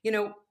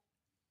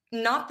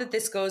 not that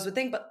this goes with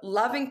things, but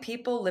loving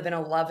people live in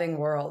a loving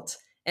world.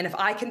 And if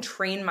I can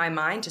train my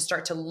mind to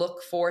start to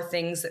look for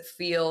things that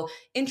feel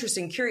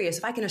interesting, curious,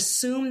 if I can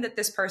assume that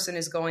this person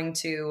is going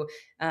to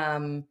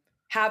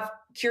have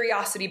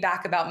curiosity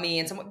back about me,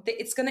 and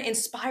it's going to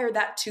inspire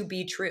that to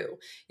be true.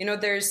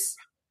 That's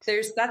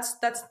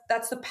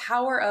the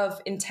power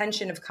of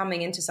intention of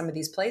coming into some of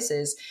these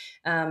places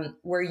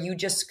where you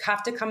just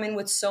have to come in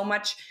with so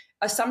much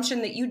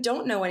assumption that you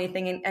don't know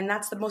anything. And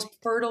that's the most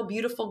fertile,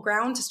 beautiful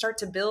ground to start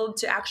to build,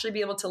 to actually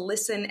be able to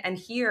listen and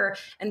hear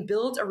and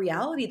build a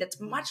reality that's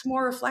much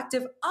more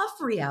reflective of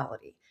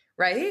reality,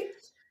 right?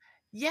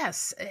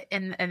 Yes.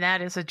 And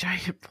that is a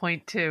giant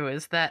point too,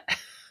 is that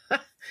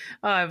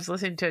I was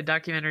listening to a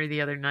documentary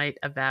the other night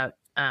about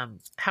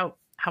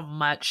how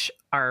much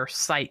our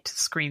sight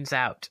screens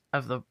out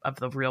of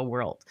the real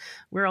world.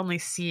 We're only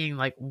seeing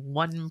like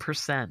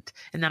 1%,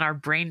 and then our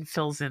brain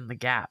fills in the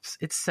gaps.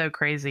 It's so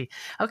crazy.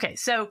 Okay,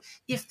 so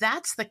if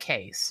that's the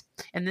case,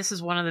 and this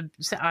is one of the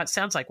it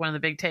sounds like one of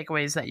the big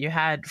takeaways that you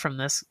had from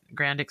this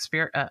grand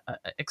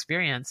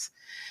experience,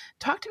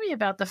 talk to me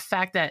about the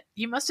fact that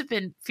you must have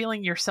been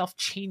feeling yourself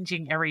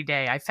changing every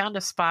day. I found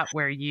a spot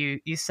where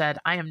you said,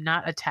 "I am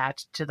not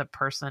attached to the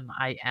person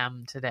I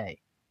am today."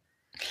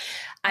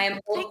 I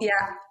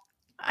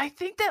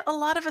think that a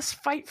lot of us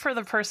fight for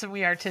the person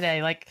we are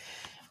today. Like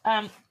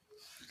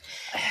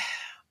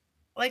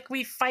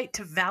we fight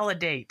to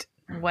validate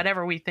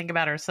whatever we think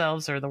about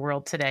ourselves or the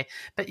world today.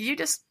 But you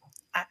just,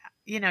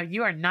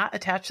 you are not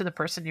attached to the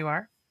person you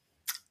are.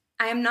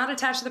 I am not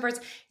attached to the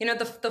person.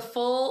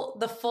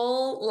 The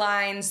full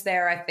lines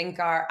there, I think,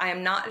 are: I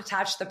am not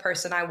attached to the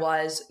person I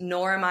was,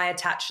 nor am I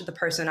attached to the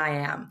person I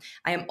am.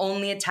 I am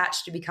only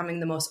attached to becoming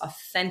the most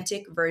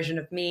authentic version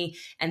of me,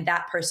 and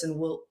that person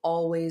will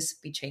always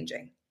be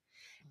changing.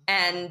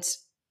 And,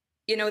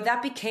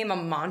 that became a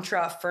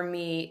mantra for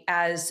me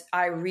as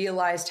I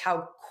realized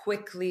how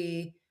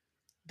quickly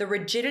the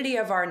rigidity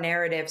of our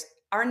narratives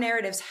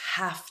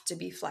have to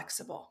be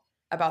flexible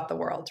about the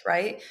world,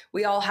 right?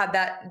 We all had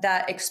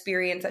that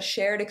experience, that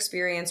shared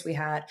experience we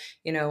had,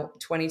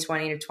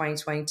 2020 to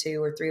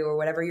 2022 or 3, or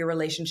whatever your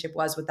relationship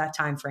was with that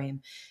time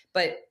frame.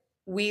 But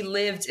we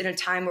lived in a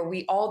time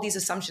where all these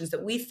assumptions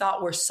that we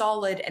thought were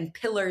solid and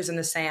pillars in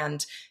the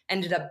sand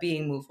ended up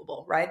being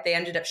movable, right? They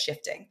ended up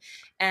shifting.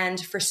 And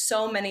for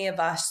so many of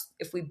us,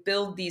 if we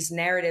build these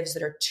narratives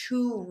that are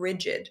too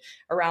rigid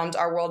around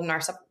our world and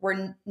ourselves,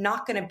 we're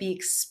not going to be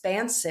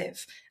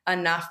expansive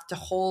enough to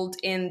hold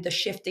in the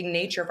shifting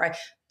nature of, right?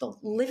 The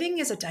living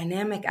is a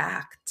dynamic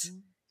act.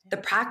 The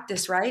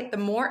practice, right? The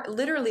more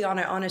literally on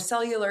a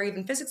cellular,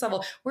 even physics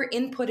level, we're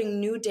inputting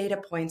new data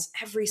points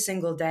every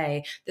single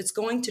day that's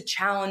going to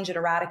challenge and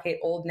eradicate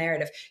old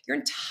narrative. Your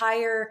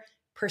entire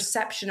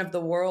perception of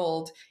the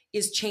world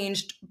is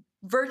changed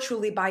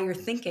virtually by your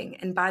thinking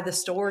and by the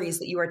stories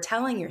that you are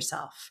telling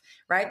yourself,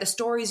 right? The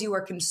stories you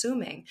are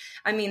consuming.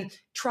 I mean,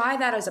 try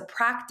that as a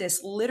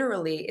practice.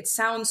 Literally, it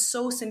sounds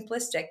so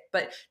simplistic,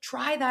 but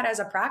try that as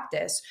a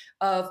practice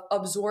of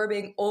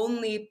absorbing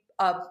only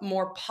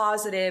more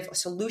positive,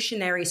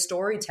 solutionary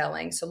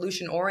storytelling,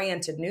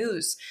 solution-oriented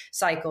news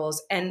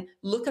cycles, and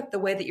look at the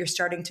way that you're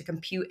starting to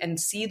compute and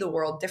see the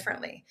world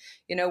differently.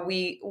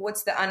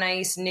 What's the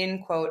Anais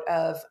Nin quote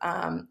of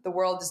the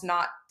world is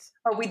not,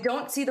 we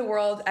don't see the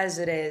world as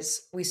it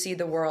is, we see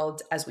the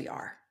world as we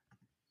are.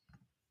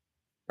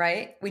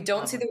 Right? We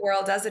don't see the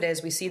world as it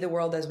is, we see the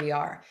world as we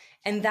are.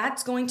 And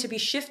that's going to be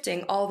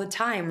shifting all the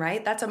time,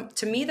 right? That's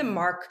to me, the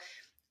mark.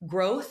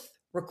 Growth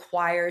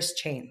requires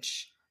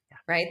change.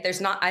 right?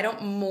 I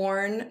don't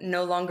mourn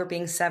no longer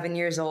being 7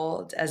 years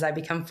old as I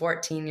become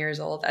 14 years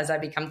old, as I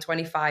become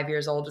 25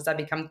 years old, as I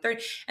become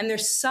 30. And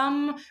there's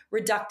some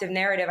reductive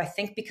narrative, I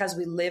think, because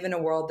we live in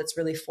a world that's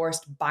really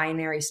forced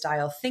binary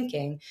style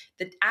thinking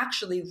that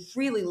actually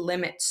really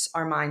limits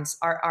our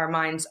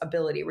mind's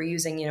ability. We're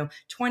using,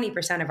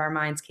 20% of our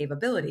mind's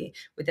capability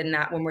within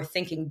that when we're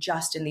thinking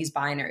just in these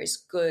binaries,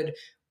 good,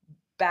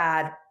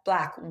 bad,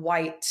 black,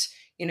 white,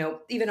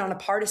 even on a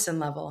partisan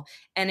level.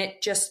 And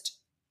it just,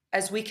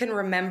 as we can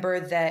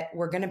remember that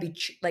we're going to be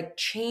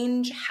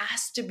change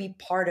has to be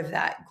part of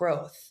that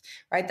growth,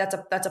 right? That's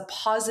a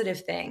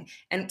positive thing.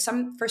 And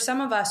for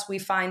some of us, we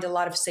find a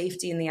lot of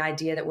safety in the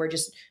idea that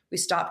we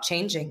stop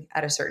changing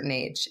at a certain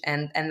age,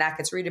 and that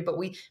gets rooted, but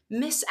we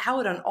miss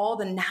out on all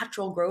the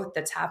natural growth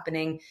that's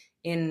happening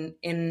in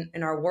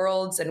our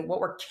worlds and what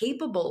we're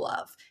capable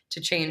of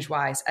to change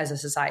wise as a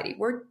society.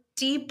 We're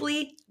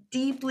deeply,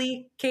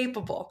 deeply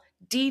capable,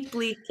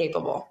 deeply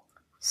capable.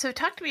 So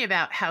talk to me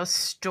about how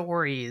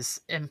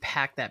stories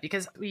impact that,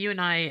 because you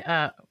and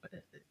I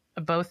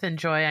both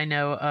enjoy, I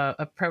know,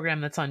 a program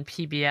that's on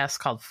PBS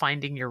called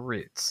Finding Your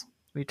Roots.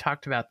 We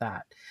talked about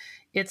that.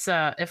 It's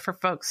if for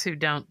folks who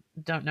don't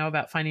know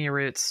about Finding Your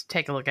Roots,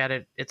 take a look at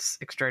it. It's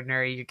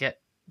extraordinary. You get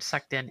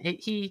sucked in.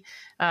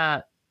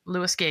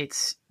 Lewis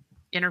Gates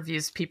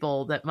interviews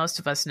people that most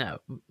of us know,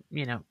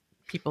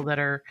 people that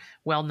are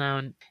well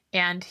known,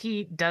 and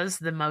he does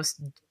the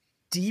most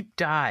deep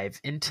dive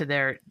into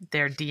their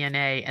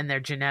DNA and their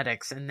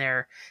genetics and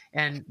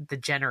the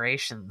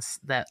generations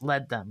that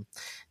led them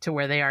to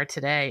where they are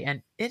today.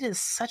 And it is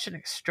such an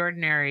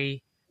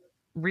extraordinary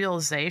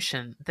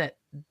realization that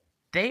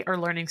they are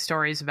learning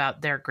stories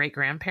about their great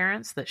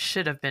grandparents that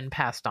should have been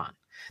passed on.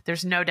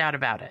 There's no doubt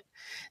about it,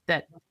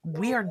 that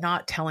we are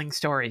not telling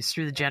stories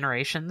through the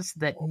generations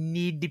that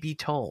need to be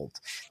told,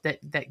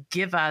 that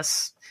give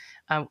us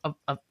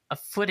a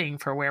footing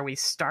for where we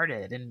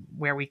started and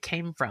where we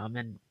came from.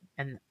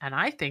 And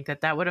I think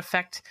that would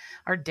affect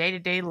our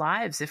day-to-day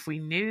lives if we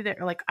knew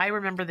that. Like, I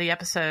remember the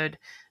episode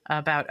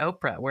about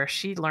Oprah where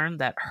she learned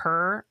that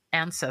her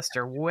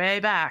ancestor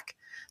way back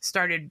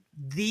started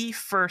the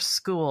first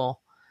school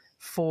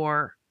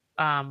for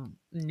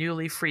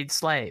newly freed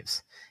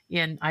slaves.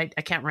 I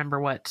can't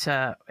remember what,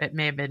 it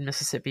may have been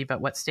Mississippi,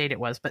 but what state it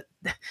was. But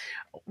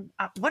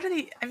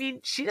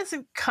she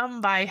doesn't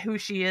come by who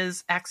she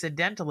is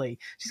accidentally.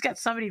 She's got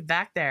somebody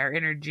back there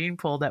in her gene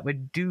pool that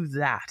would do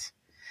that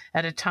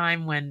at a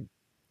time when,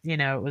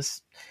 it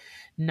was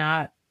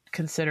not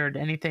considered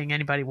anything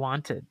anybody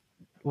wanted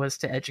was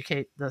to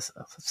educate the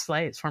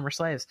former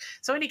slaves.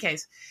 So in any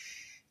case,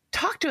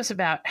 talk to us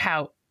about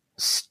how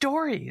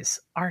stories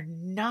are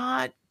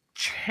not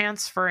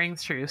transferring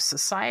through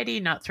society,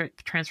 not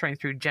transferring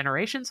through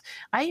generations.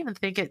 I even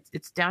think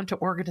it's down to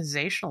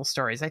organizational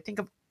stories. I think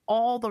of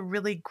all the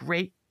really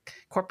great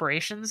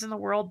corporations in the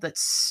world that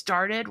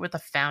started with a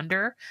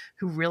founder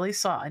who really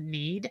saw a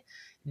need,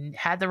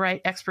 had the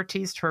right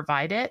expertise to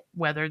provide it,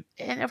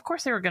 and of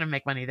course they were going to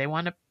make money. They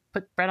want to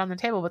put bread on the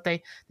table, but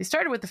they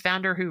started with the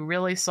founder who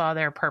really saw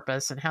their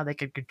purpose and how they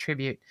could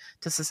contribute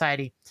to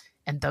society.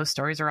 And those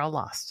stories are all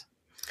lost.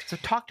 So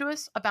talk to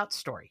us about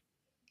story.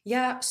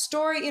 Yeah,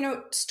 story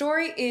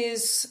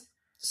is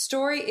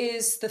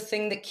the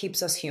thing that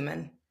keeps us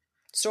human.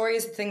 Story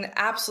is the thing that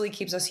absolutely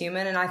keeps us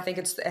human. And I think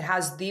it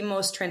has the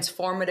most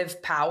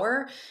transformative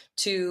power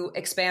to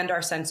expand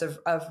our sense of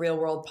real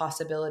world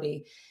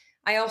possibility.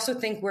 I also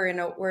think we're in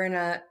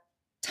a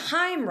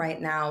time right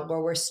now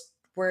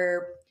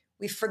where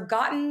we've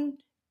forgotten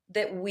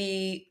that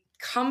we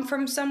come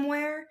from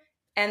somewhere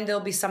and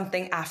there'll be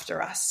something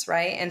after us,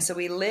 right? And so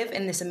we live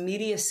in this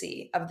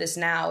immediacy of this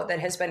now that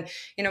has been,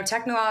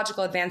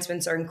 technological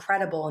advancements are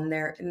incredible, and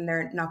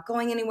they're not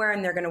going anywhere,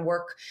 and they're going to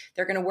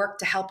work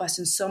to help us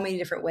in so many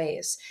different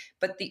ways.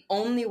 But the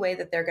only way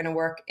that they're going to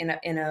work in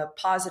a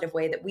positive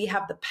way, that we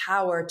have the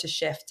power to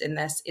shift in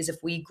this, is if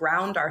we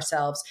ground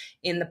ourselves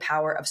in the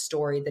power of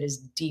story that is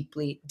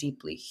deeply,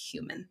 deeply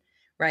human,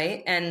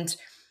 right? And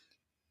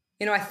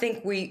I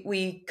think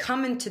we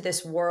come into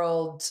this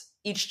world,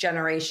 each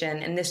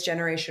generation, and this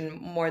generation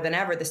more than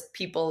ever, this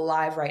people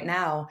alive right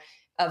now,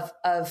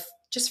 of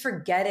just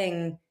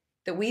forgetting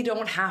that we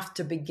don't have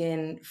to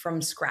begin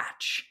from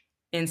scratch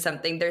in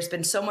something. There's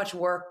been so much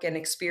work and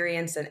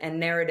experience and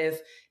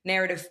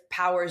narrative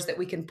powers that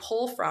we can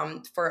pull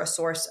from for a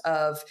source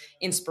of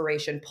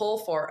inspiration, pull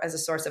for as a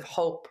source of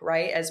hope,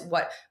 right? As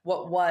what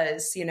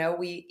was,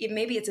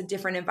 maybe it's a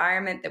different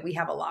environment that we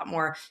have a lot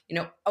more,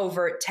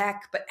 overt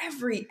tech, but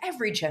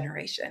every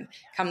generation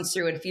comes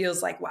through and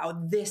feels like, wow,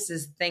 this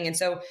is the thing. And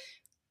so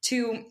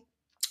to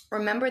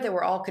remember that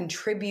we're all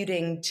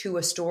contributing to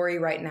a story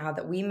right now,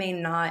 that we may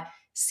not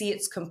see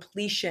its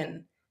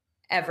completion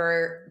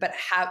ever, but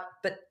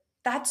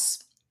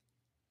that's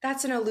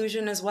an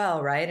illusion as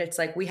well, right? It's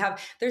like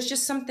there's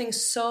just something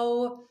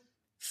so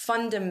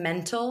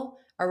fundamental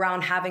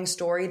around having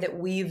story that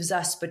weaves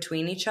us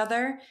between each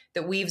other,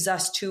 that weaves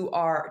us to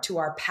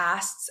our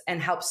pasts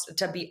and helps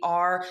to be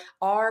our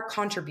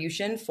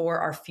contribution for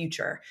our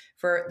future,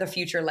 for the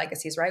future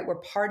legacies, right? We're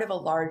part of a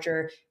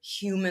larger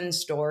human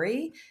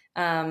story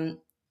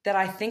that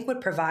I think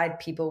would provide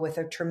people with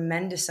a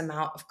tremendous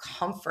amount of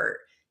comfort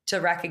to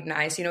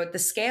recognize, the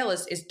scale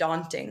is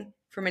daunting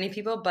for many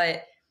people,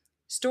 but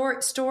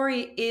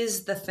story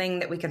is the thing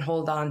that we can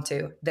hold on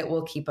to that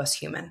will keep us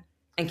human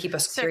and keep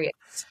us curious.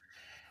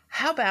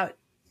 How about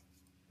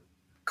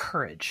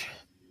courage?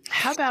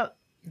 How about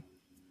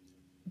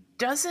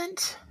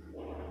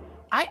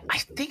I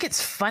think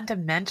it's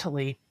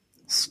fundamentally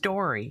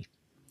story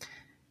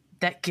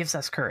that gives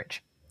us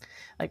courage.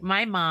 Like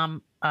my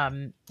mom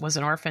was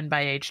an orphan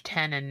by age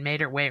 10 and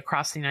made her way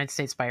across the United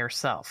States by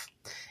herself.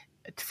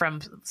 From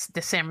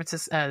the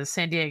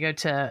San Diego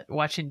to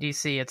Washington,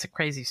 D.C., it's a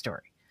crazy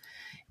story.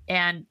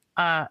 And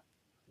I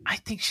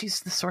think she's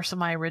the source of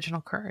my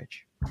original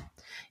courage.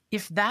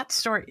 If that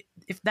story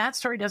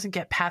doesn't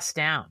get passed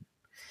down,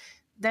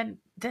 then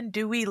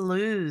do we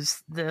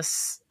lose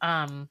this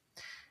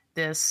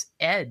this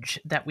edge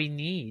that we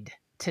need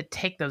to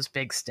take those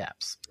big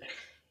steps?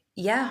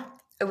 Yeah,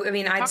 I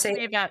mean, talk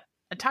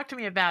to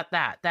me about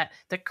that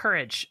the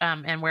courage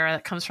and where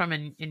that comes from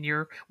in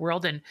your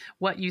world and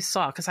what you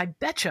saw. Because I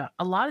bet you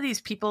a lot of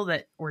these people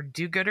that were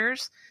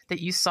do-gooders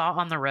that you saw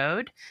on the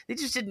road, they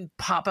just didn't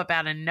pop up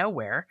out of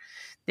nowhere.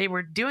 They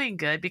were doing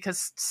good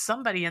because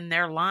somebody in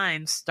their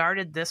line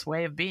started this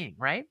way of being,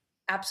 right?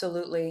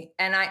 Absolutely.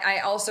 And I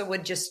also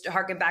would just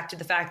harken back to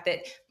the fact that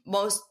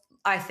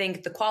I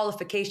think the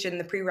qualification,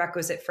 the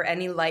prerequisite for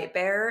any light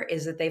bearer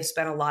is that they've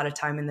spent a lot of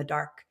time in the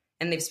dark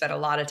and they've spent a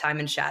lot of time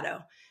in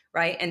shadow.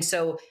 Right. And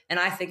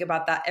I think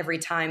about that every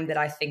time that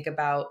I think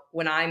about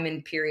when I'm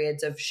in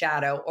periods of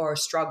shadow or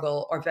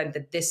struggle, or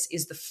that this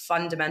is the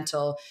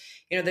fundamental,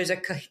 there's a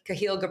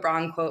Kahil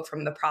Gibran quote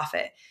from the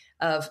prophet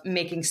of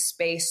making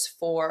space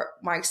for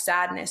my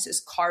sadness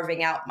is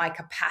carving out my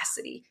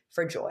capacity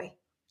for joy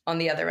on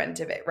the other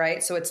end of it,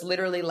 right? So it's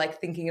literally like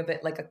thinking of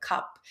it like a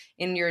cup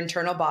in your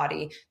internal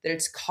body, that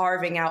it's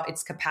carving out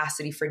its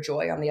capacity for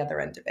joy on the other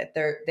end of it.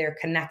 They're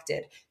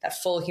connected,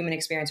 that full human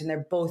experience, and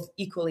they're both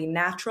equally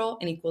natural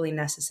and equally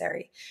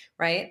necessary,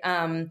 right?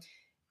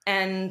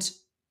 And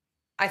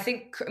I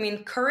think,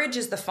 courage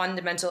is the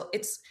fundamental.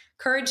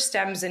 Courage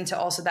stems into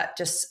also that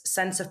just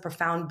sense of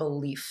profound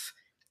belief,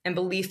 and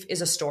belief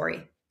is a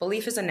story.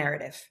 Belief is a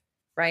narrative.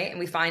 Right. And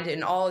we find it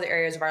in all the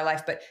areas of our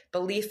life, but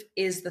belief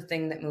is the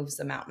thing that moves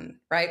the mountain,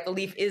 right?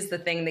 Belief is the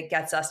thing that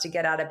gets us to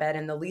get out of bed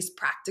in the least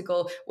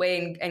practical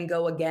way and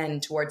go again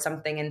towards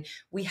something. And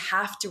we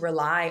have to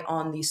rely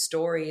on these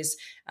stories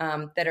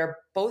that are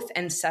both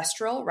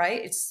ancestral,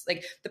 right? It's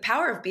like the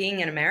power of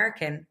being an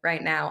American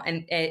right now.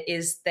 And it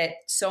is that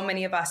so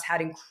many of us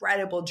had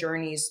incredible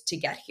journeys to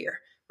get here.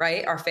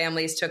 Right. Our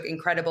families took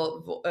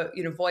incredible,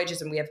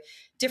 voyages, and we have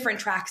different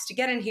tracks to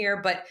get in here,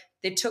 but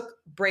they took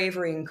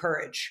bravery and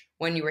courage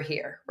when you were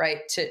here,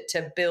 right?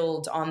 To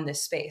build on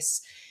this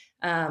space.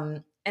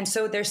 And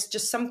so there's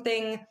just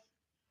something,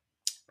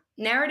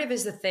 narrative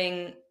is the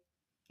thing.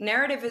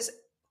 Narrative is,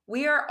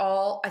 we are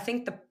all, I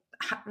think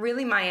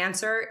really my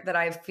answer that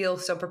I feel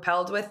so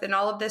propelled with in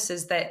all of this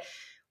is that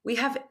we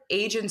have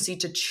agency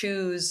to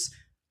choose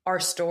our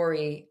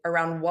story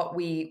around what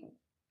we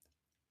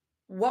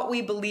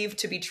believe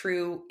to be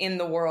true in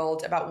the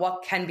world about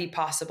what can be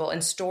possible.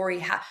 And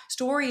story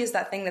is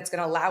that thing that's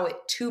going to allow it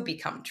to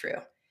become true,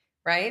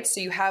 right?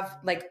 So you have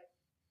like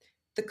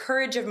the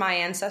courage of my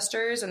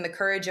ancestors and the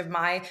courage of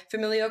my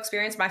familial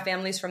experience. My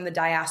family's from the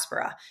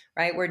diaspora,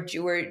 right? We're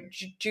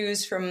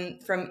Jews from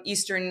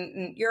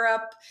Eastern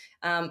Europe,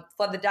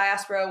 fled the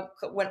diaspora,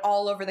 went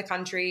all over the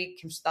country,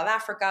 came to South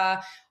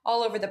Africa,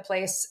 all over the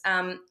place.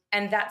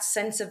 And that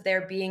sense of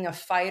there being a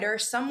fighter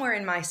somewhere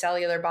in my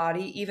cellular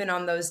body, even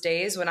on those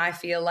days when I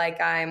feel like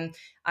I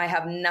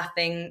have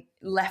nothing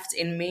left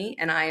in me,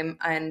 and I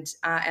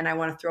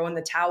want to throw in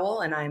the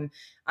towel, and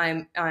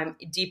I'm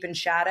deep in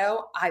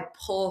shadow, I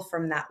pull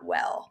from that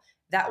well.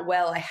 That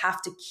well, I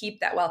have to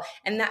keep that well.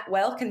 And that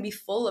well can be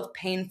full of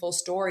painful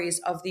stories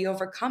of the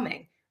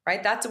overcoming,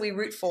 right? That's what we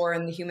root for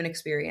in the human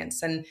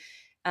experience. And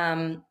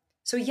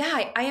so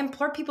yeah, I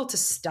implore people to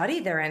study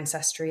their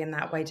ancestry in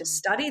that way, to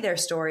study their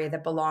story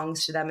that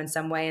belongs to them in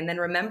some way. And then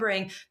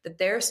remembering that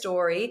their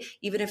story,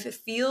 even if it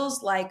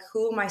feels like,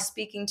 who am I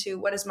speaking to?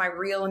 What is my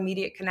real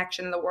immediate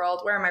connection in the world?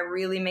 Where am I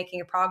really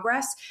making a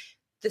progress?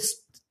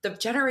 The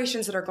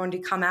generations that are going to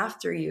come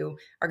after you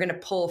are going to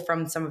pull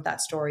from some of that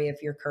story of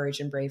your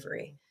courage and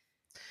bravery.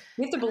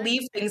 You have to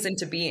believe things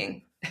into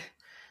being.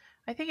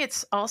 I think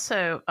it's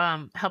also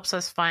helps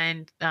us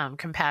find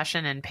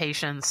compassion and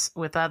patience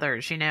with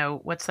others.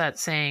 What's that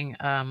saying?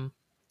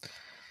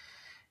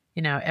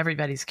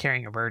 Everybody's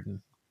carrying a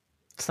burden.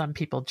 Some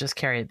people just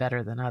carry it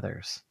better than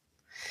others.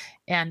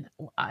 And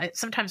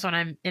sometimes when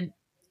I'm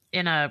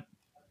in a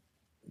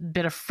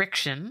bit of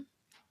friction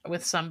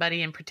with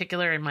somebody in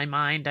particular in my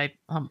mind,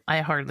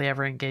 I hardly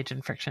ever engage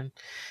in friction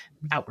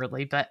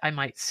outwardly, but I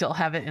might still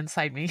have it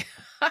inside me.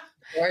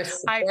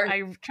 course, of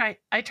course.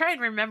 I try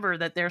and remember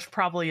that there's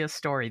probably a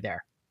story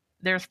there.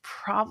 There's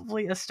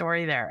probably a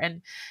story there.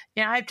 And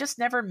I've just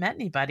never met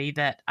anybody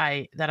that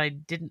I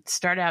didn't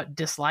start out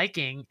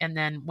disliking, and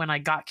then when I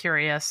got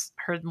curious,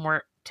 heard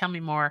more, tell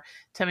me more,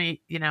 tell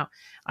me,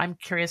 I'm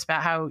curious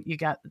about how you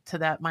got to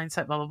that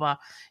mindset, blah blah blah,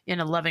 in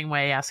a loving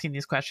way, asking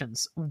these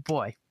questions.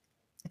 Boy,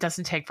 it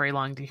doesn't take very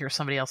long to hear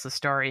somebody else's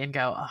story and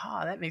go,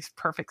 oh, that makes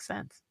perfect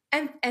sense.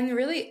 And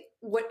really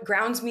what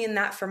grounds me in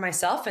that for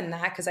myself in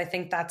that, because I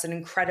think that's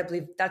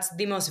that's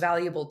the most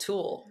valuable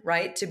tool,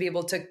 right? To be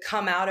able to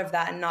come out of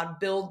that and not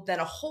build then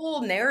a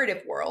whole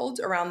narrative world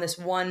around this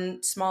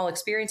one small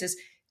experience is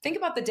think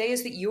about the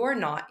days that you're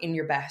not in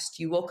your best.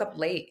 You woke up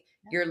late.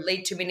 You're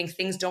late to meaning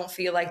things don't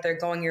feel like they're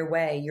going your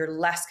way. You're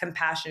less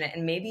compassionate,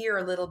 and maybe you're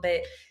a little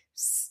bit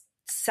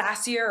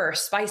sassier or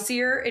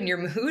spicier in your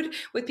mood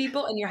with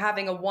people, and you're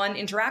having a one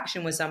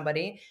interaction with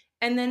somebody.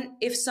 And then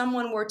if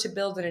someone were to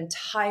build an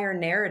entire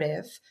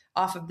narrative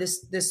off of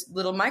this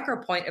little micro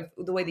point of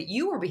the way that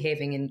you were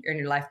behaving in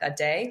your life that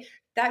day,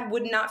 that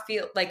would not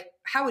feel like,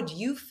 how would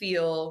you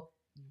feel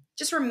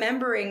just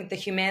remembering the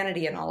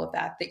humanity and all of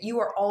that, that you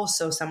are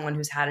also someone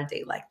who's had a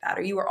day like that,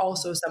 or you are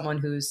also someone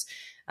who's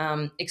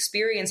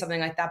experienced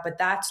something like that, but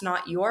that's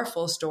not your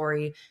full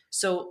story.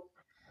 So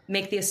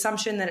make the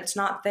assumption that it's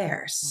not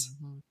theirs.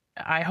 Mm-hmm.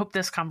 I hope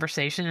this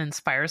conversation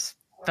inspires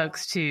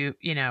folks to,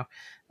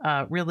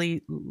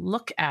 really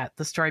look at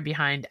the story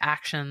behind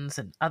actions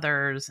and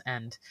others,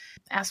 and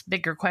ask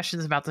bigger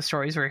questions about the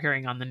stories we're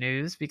hearing on the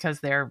news, because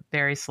they're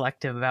very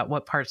selective about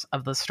what parts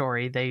of the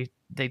story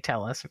they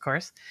tell us, of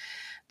course.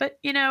 But,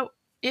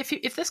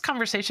 if this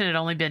conversation had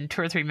only been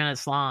 2 or 3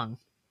 minutes long,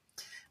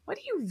 what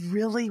do you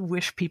really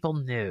wish people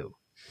knew?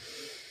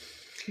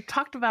 We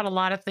talked about a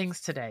lot of things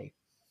today.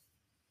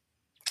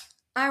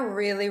 I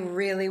really,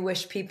 really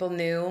wish people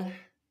knew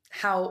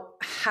how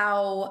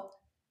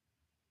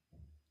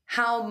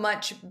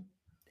much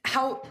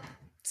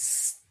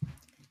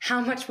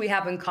we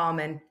have in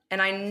common.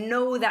 And I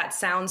know that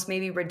sounds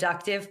maybe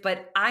reductive,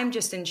 but I'm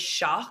just in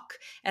shock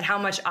at how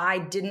much I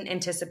didn't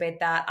anticipate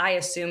that. I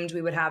assumed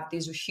we would have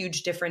these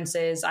huge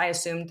differences. I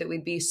assumed that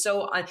we'd be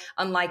so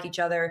unlike each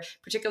other,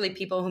 particularly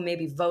people who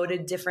maybe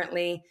voted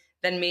differently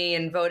than me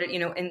and voted,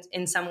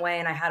 in some way.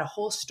 And I had a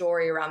whole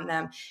story around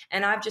them.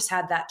 And I've just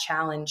had that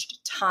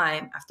challenged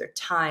time after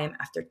time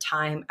after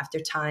time after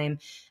time.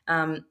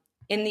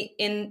 In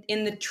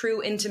the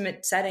true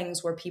intimate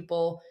settings where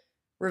people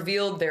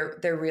revealed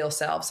their real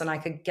selves, and I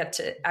could get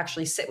to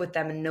actually sit with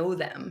them and know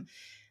them,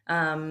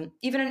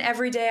 even in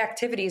everyday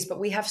activities. But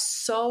we have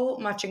so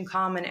much in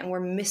common, and we're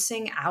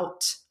missing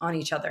out on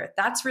each other.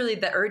 That's really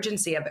the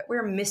urgency of it.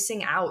 We're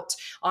missing out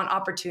on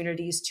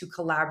opportunities to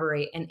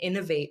collaborate and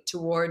innovate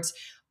towards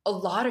a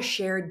lot of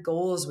shared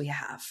goals we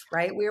have,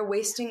 right? We are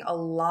wasting a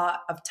lot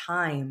of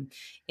time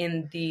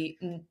in the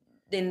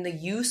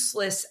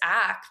useless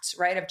act,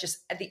 right, of just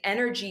the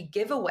energy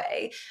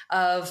giveaway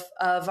of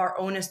our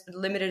own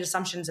limited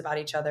assumptions about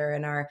each other,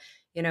 and our,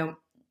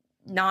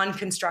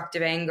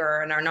 non-constructive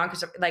anger and our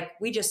non-constructive,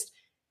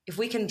 if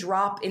we can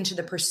drop into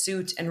the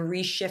pursuit and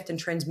reshift and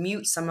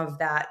transmute some of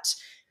that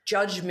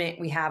judgment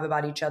we have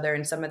about each other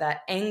and some of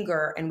that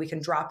anger, and we can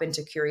drop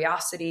into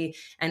curiosity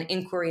and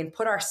inquiry and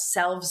put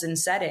ourselves in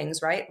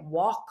settings, right?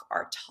 Walk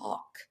our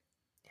talk.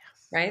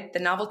 Right? The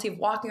novelty of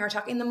walking our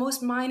talk in the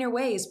most minor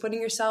ways,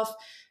 putting yourself,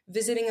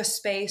 visiting a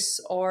space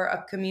or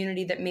a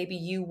community that maybe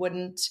you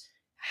wouldn't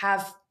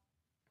have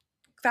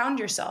found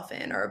yourself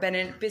in, or been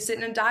in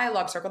a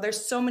dialogue circle.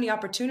 There's so many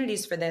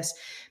opportunities for this,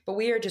 but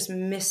we are just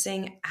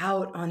missing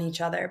out on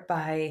each other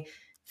by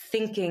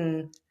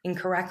thinking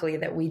incorrectly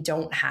that we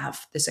don't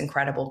have this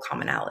incredible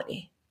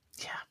commonality.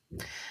 Yeah.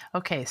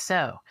 Okay.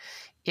 So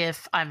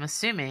if I'm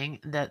assuming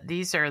that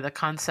these are the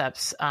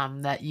concepts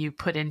that you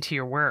put into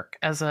your work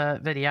as a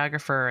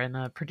videographer and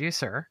a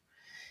producer,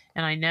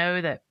 and I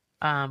know that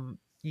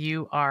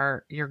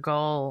your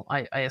goal,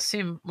 I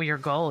assume your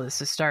goal is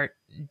to start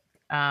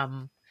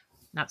to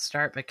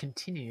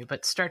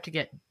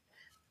get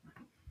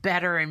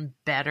better and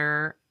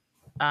better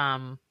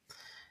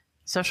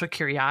social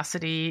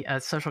curiosity,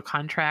 a social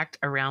contract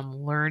around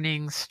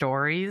learning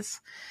stories.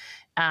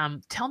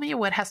 Tell me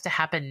what has to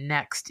happen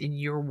next in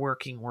your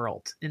working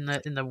world, in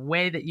the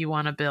way that you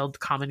want to build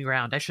Common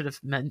Ground. I should have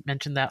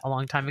mentioned that a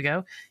long time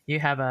ago. You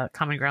have a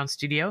Common Ground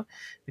studio,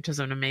 which is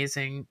an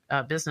amazing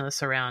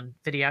business around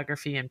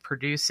videography and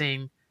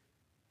producing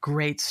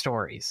great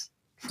stories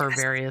for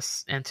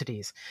various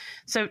entities.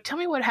 So tell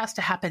me what has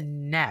to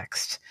happen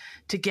next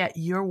to get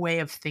your way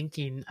of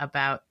thinking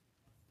about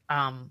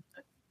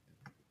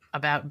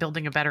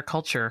building a better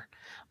culture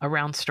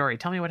around story.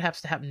 Tell me what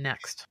has to happen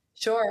next.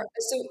 Sure.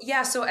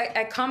 So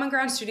at Common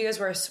Ground Studios,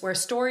 we're a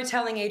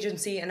storytelling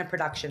agency and a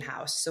production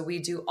house. So we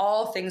do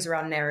all things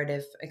around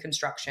narrative and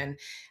construction.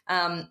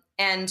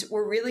 And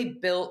we're really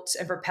built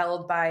and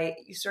propelled by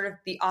sort of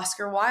the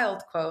Oscar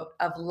Wilde quote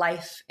of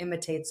life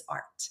imitates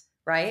art,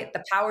 right?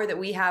 The power that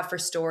we have for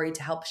story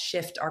to help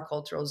shift our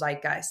cultural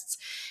zeitgeists.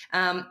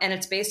 And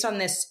it's based on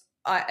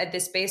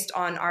based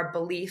on our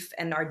belief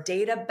and our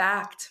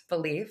data-backed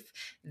belief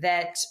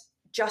that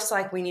just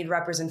like we need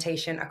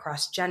representation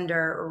across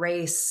gender,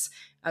 race,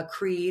 a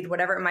creed,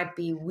 whatever it might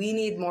be, we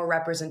need more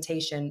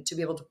representation to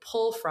be able to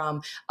pull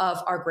from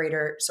of our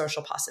greater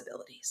social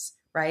possibilities,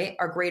 right?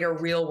 Our greater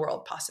real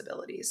world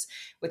possibilities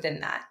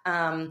within that.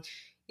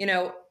 You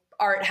know,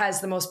 art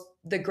has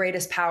the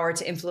greatest power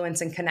to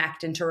influence and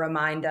connect and to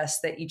remind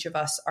us that each of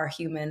us are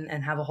human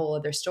and have a whole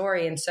other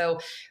story. And so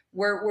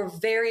we're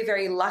very,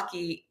 very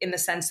lucky in the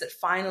sense that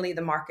finally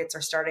the markets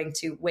are starting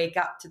to wake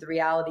up to the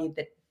reality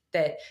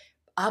that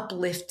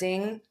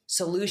uplifting,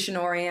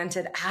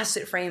 solution-oriented,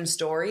 asset-framed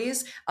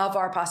stories of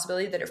our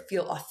possibility that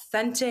feel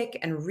authentic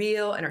and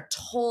real and are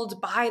told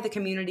by the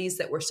communities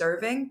that we're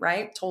serving,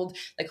 right? Told,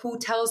 like, who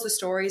tells the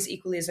stories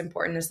equally as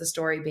important as the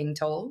story being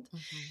told,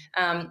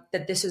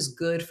 that this is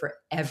good for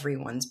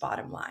everyone's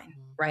bottom line,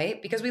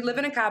 right? Because we live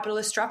in a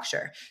capitalist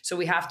structure. So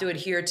we have to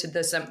adhere to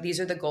this. These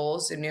are the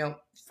goals, and, you know,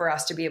 for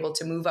us to be able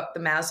to move up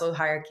the Maslow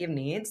hierarchy of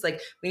needs, like,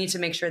 we need to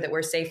make sure that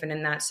we're safe and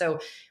in that. So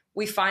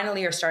we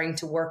finally are starting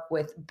to work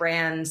with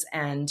brands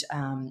and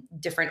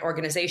different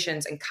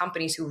organizations and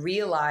companies who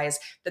realize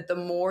that the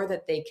more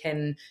that they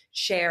can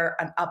share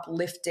an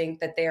uplifting,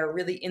 that they are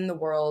really in the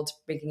world,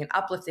 making an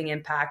uplifting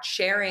impact,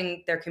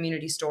 sharing their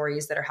community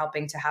stories that are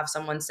helping to have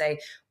someone say,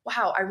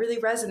 wow, I really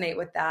resonate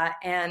with that.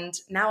 And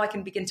now I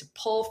can begin to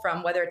pull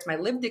from, whether it's my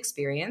lived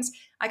experience,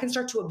 I can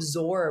start to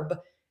absorb.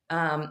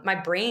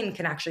 My brain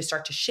can actually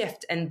start to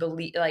shift and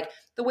believe, like,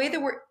 the way that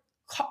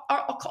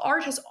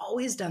art has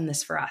always done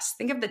this for us.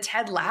 Think of the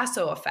Ted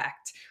Lasso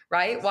effect,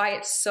 right? Why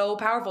it's so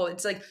powerful.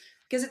 It's like,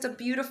 because it's a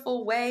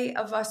beautiful way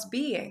of us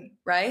being,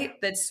 right?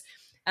 That's,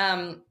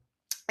 and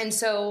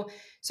so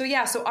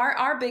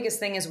our biggest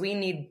thing is we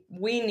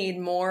need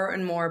more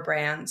and more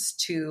brands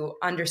to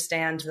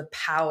understand the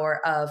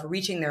power of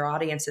reaching their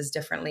audiences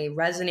differently,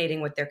 resonating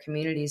with their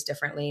communities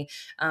differently,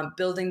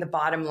 building the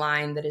bottom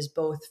line that is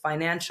both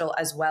financial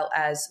as well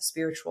as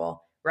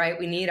spiritual, right?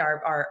 We need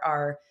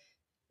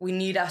we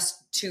need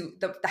us to,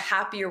 the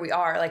happier we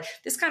are, like,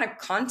 this kind of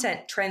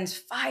content trends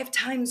 5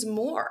 times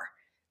more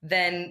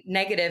than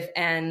negative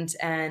and,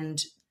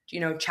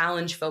 you know,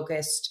 challenge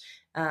focused,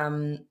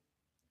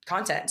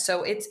 content.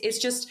 So it's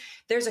just,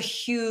 there's a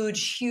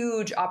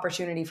huge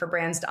opportunity for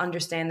brands to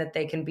understand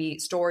that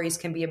stories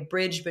can be a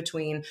bridge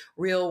between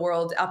real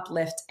world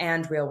uplift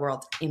and real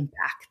world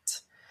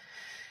impact.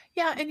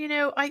 Yeah. And, you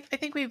know, I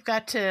think we've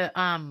got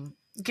to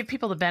give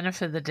people the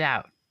benefit of the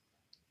doubt.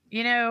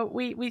 You know,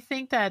 we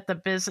think that the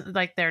business,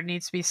 like, there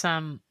needs to be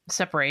some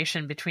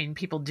separation between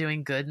people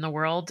doing good in the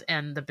world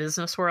and the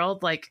business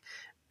world. Like,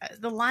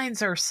 the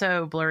lines are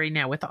so blurry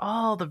now with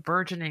all the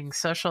burgeoning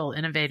social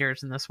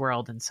innovators in this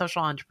world and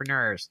social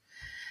entrepreneurs.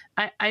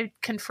 I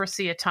can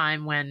foresee a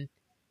time when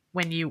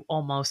you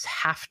almost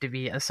have to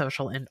be a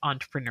social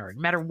entrepreneur, no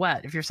matter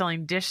what. If you're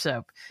selling dish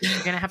soap, you're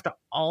going to have to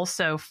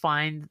also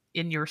find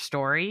in your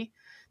story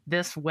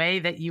this way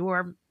that you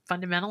are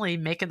fundamentally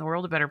making the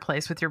world a better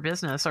place with your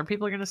business, or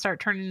people are going to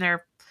start turning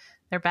their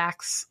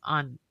backs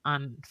on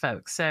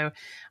folks. So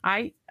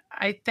I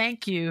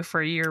thank you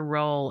for your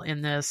role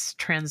in this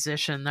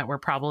transition that we're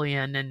probably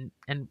in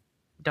and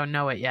don't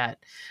know it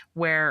yet,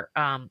 where,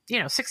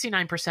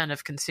 69%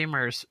 of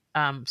consumers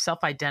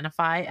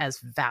self-identify as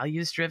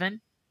values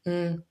driven.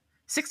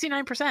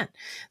 69%.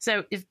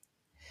 So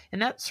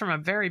and that's from a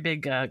very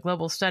big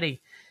global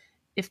study.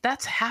 If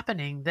that's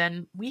happening,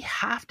 then we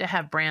have to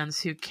have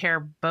brands who care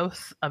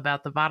both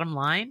about the bottom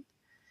line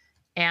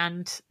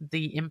and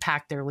the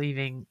impact they're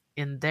leaving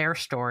in their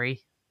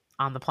story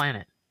on the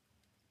planet.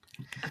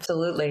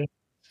 Absolutely.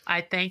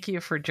 I thank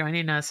you for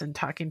joining us and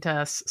talking to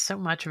us so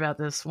much about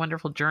this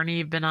wonderful journey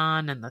you've been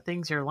on and the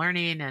things you're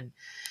learning. And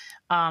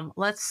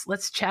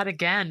let's chat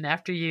again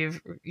after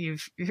you've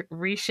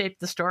reshaped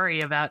the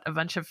story about a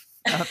bunch of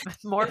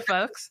more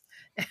folks.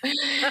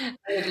 I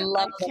would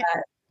love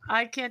that.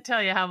 I can't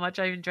tell you how much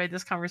I enjoyed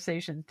this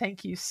conversation.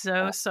 Thank you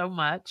so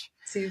much.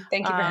 Sue,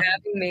 thank you for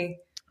having me.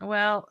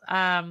 Well,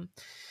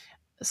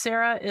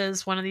 Sarah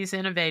is one of these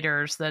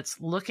innovators that's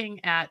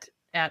looking at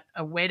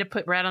a way to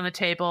put bread on the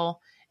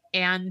table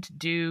and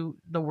do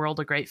the world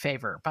a great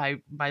favor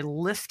by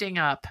lifting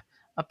up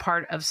a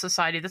part of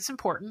society that's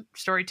important: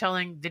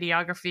 storytelling,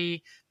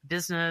 videography,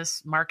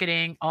 business,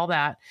 marketing, all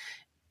that.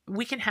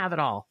 We can have it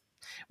all.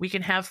 We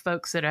can have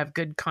folks that have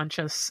good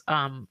conscious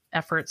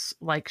efforts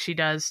like she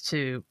does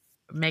to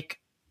make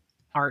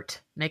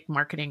art, make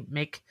marketing,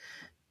 make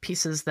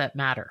pieces that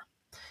matter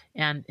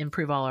and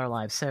improve all our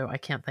lives. So I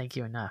can't thank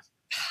you enough.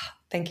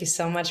 Thank you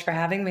so much for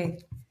having me.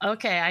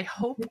 Okay. I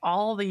hope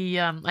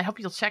I hope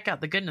you'll check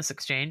out the Goodness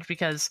Exchange,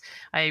 because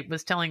I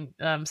was telling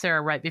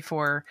Sarah right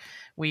before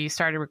we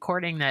started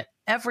recording that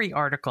every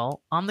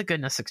article on the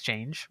Goodness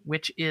Exchange,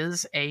 which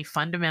is a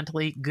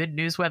fundamentally good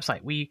news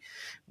website,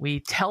 we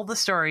tell the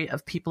story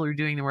of people who are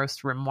doing the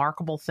most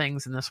remarkable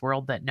things in this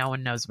world that no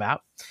one knows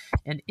about.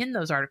 And in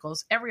those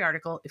articles, every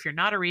article, if you're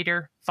not a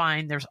reader,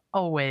 fine, there's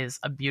always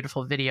a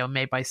beautiful video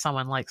made by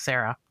someone like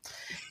Sarah.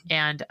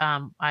 And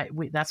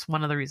that's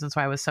one of the reasons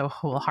why I was so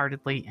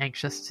wholeheartedly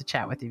anxious to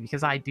chat with you,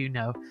 because I do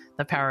know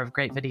the power of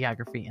great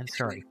videography and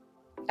story.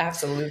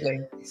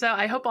 Absolutely. So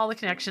I hope all the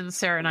connections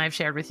Sarah and I have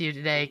shared with you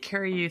today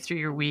carry you through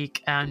your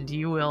week, and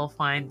you will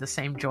find the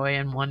same joy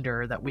and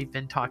wonder that we've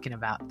been talking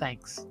about.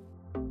 Thanks.